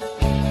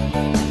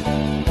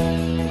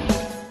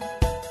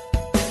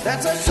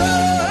 That's our show.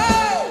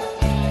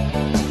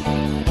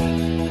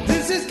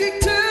 This is Geek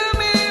to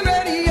Me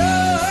Radio.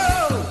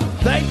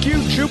 Thank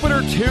you,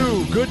 Jupiter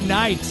 2. Good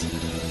night.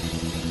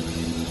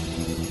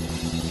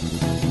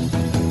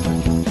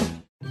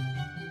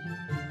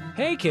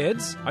 Hey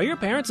kids, are your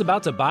parents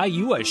about to buy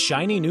you a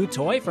shiny new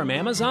toy from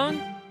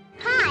Amazon?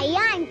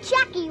 Hi, I'm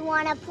Chucky.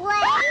 Wanna play?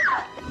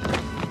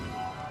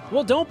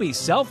 Well, don't be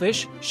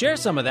selfish. Share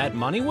some of that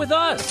money with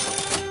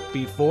us.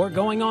 Before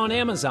going on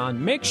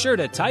Amazon, make sure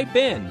to type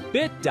in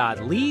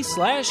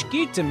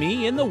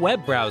bit.ly/geek2me in the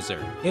web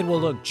browser. It will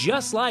look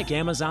just like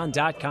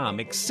Amazon.com,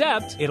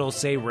 except it'll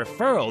say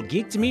referral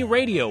Geek to Me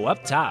Radio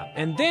up top.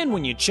 And then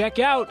when you check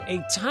out,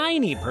 a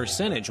tiny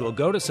percentage will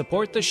go to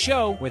support the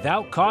show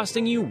without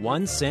costing you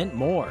 1 cent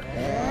more.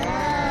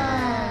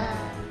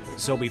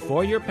 So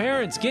before your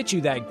parents get you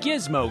that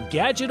gizmo,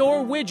 gadget,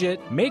 or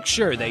widget, make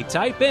sure they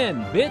type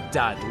in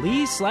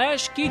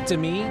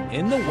bit.ly/geek2me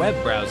in the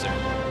web browser.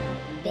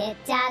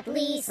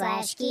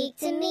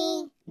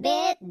 Bit.ly/geek2me.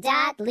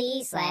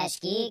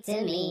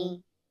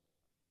 Bit.ly/geek2me.